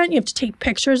up front. You have to take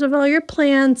pictures of all your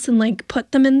plants and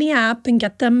put them in the app and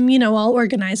get them, all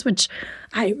organized, which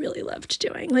I really loved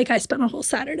doing. I spent a whole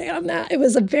Saturday on that. It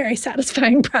was a very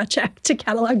satisfying project to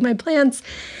catalog my plants.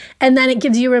 And then it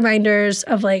gives you reminders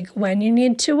of when you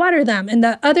need to water them. And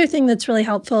the other thing that's really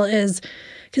helpful is,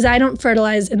 because I don't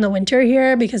fertilize in the winter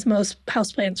here, because most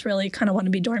houseplants really kind of want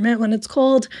to be dormant when it's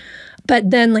cold.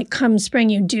 But then come spring,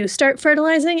 you do start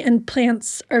fertilizing, and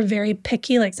plants are very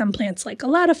picky. Some plants like a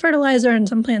lot of fertilizer, and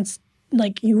some plants,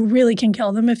 you really can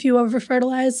kill them if you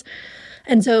over-fertilize.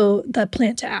 And so the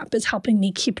Planta app is helping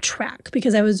me keep track,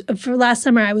 because for last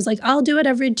summer, I was I'll do it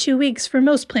every 2 weeks for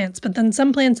most plants, but then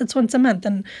some plants it's once a month,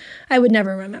 and I would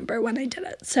never remember when I did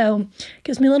it. So it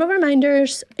gives me little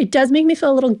reminders. It does make me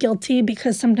feel a little guilty,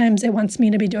 because sometimes it wants me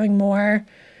to be doing more.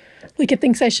 It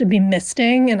thinks I should be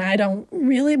misting, and I don't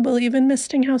really believe in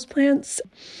misting houseplants.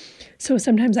 So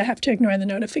sometimes I have to ignore the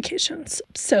notifications.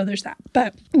 So there's that.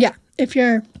 But yeah, if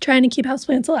you're trying to keep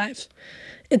houseplants alive,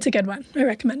 it's a good one. I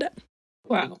recommend it.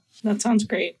 Wow, that sounds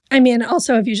great. I mean,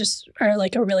 also if you just are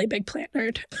a really big plant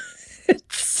nerd,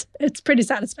 it's pretty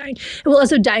satisfying. It will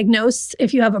also diagnose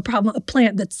if you have a problem, a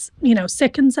plant that's,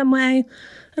 sick in some way.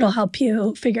 It'll help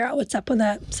you figure out what's up with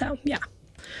it. So yeah.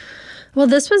 Well,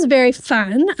 this was very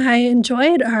fun. I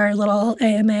enjoyed our little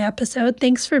AMA episode.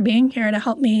 Thanks for being here to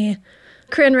help me.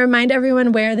 Corinne, remind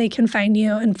everyone where they can find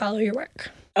you and follow your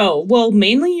work. Oh, well,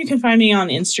 mainly you can find me on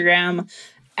Instagram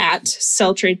at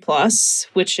Celltrade Plus,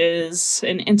 which is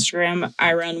an Instagram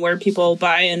I run where people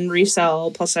buy and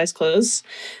resell plus size clothes.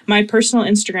 My personal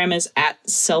Instagram is at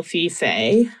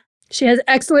SelfieFaye. She has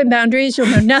excellent boundaries. You'll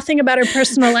know nothing about her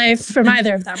personal life from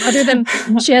either of them, other than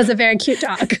she has a very cute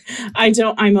dog.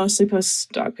 I mostly post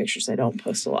dog pictures. I don't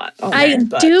post a lot on there. I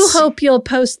do hope you'll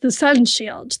post the sun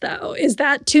shield, though. Is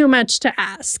that too much to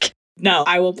ask? No,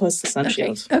 I will post the sun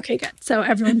shield. Okay, good. So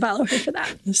everyone follow her for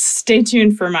that. Stay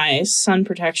tuned for my sun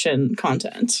protection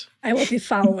content. I will be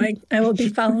following. I will be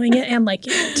following it and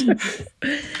liking it.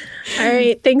 All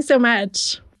right. Thanks so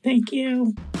much. Thank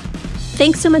you.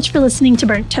 Thanks so much for listening to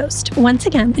Burnt Toast. Once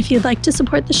again, if you'd like to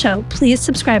support the show, please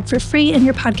subscribe for free in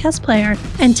your podcast player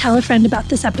and tell a friend about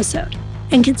this episode.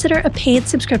 And consider a paid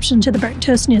subscription to the Burnt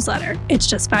Toast newsletter. It's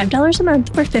just $5 a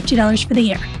month or $50 for the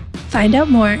year. Find out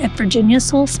more at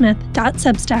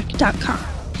virginiasoulsmith.substack.com.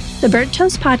 The Burnt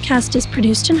Toast podcast is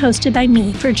produced and hosted by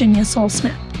me, Virginia Soul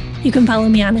Smith. You can follow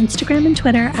me on Instagram and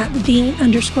Twitter at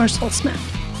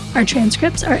 @the_soulsmith. Our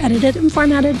transcripts are edited and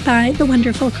formatted by the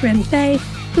wonderful Corinne Fay,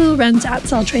 who runs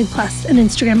 @SellTrade Plus, an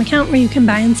Instagram account where you can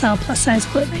buy and sell plus-size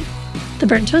clothing. The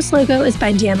Burnt Toast logo is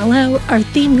by Deanna Lowe, our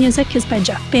theme music is by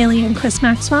Jeff Bailey and Chris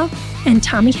Maxwell, and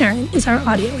Tommy Herron is our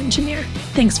audio engineer.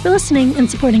 Thanks for listening and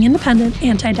supporting independent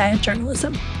anti-diet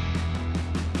journalism.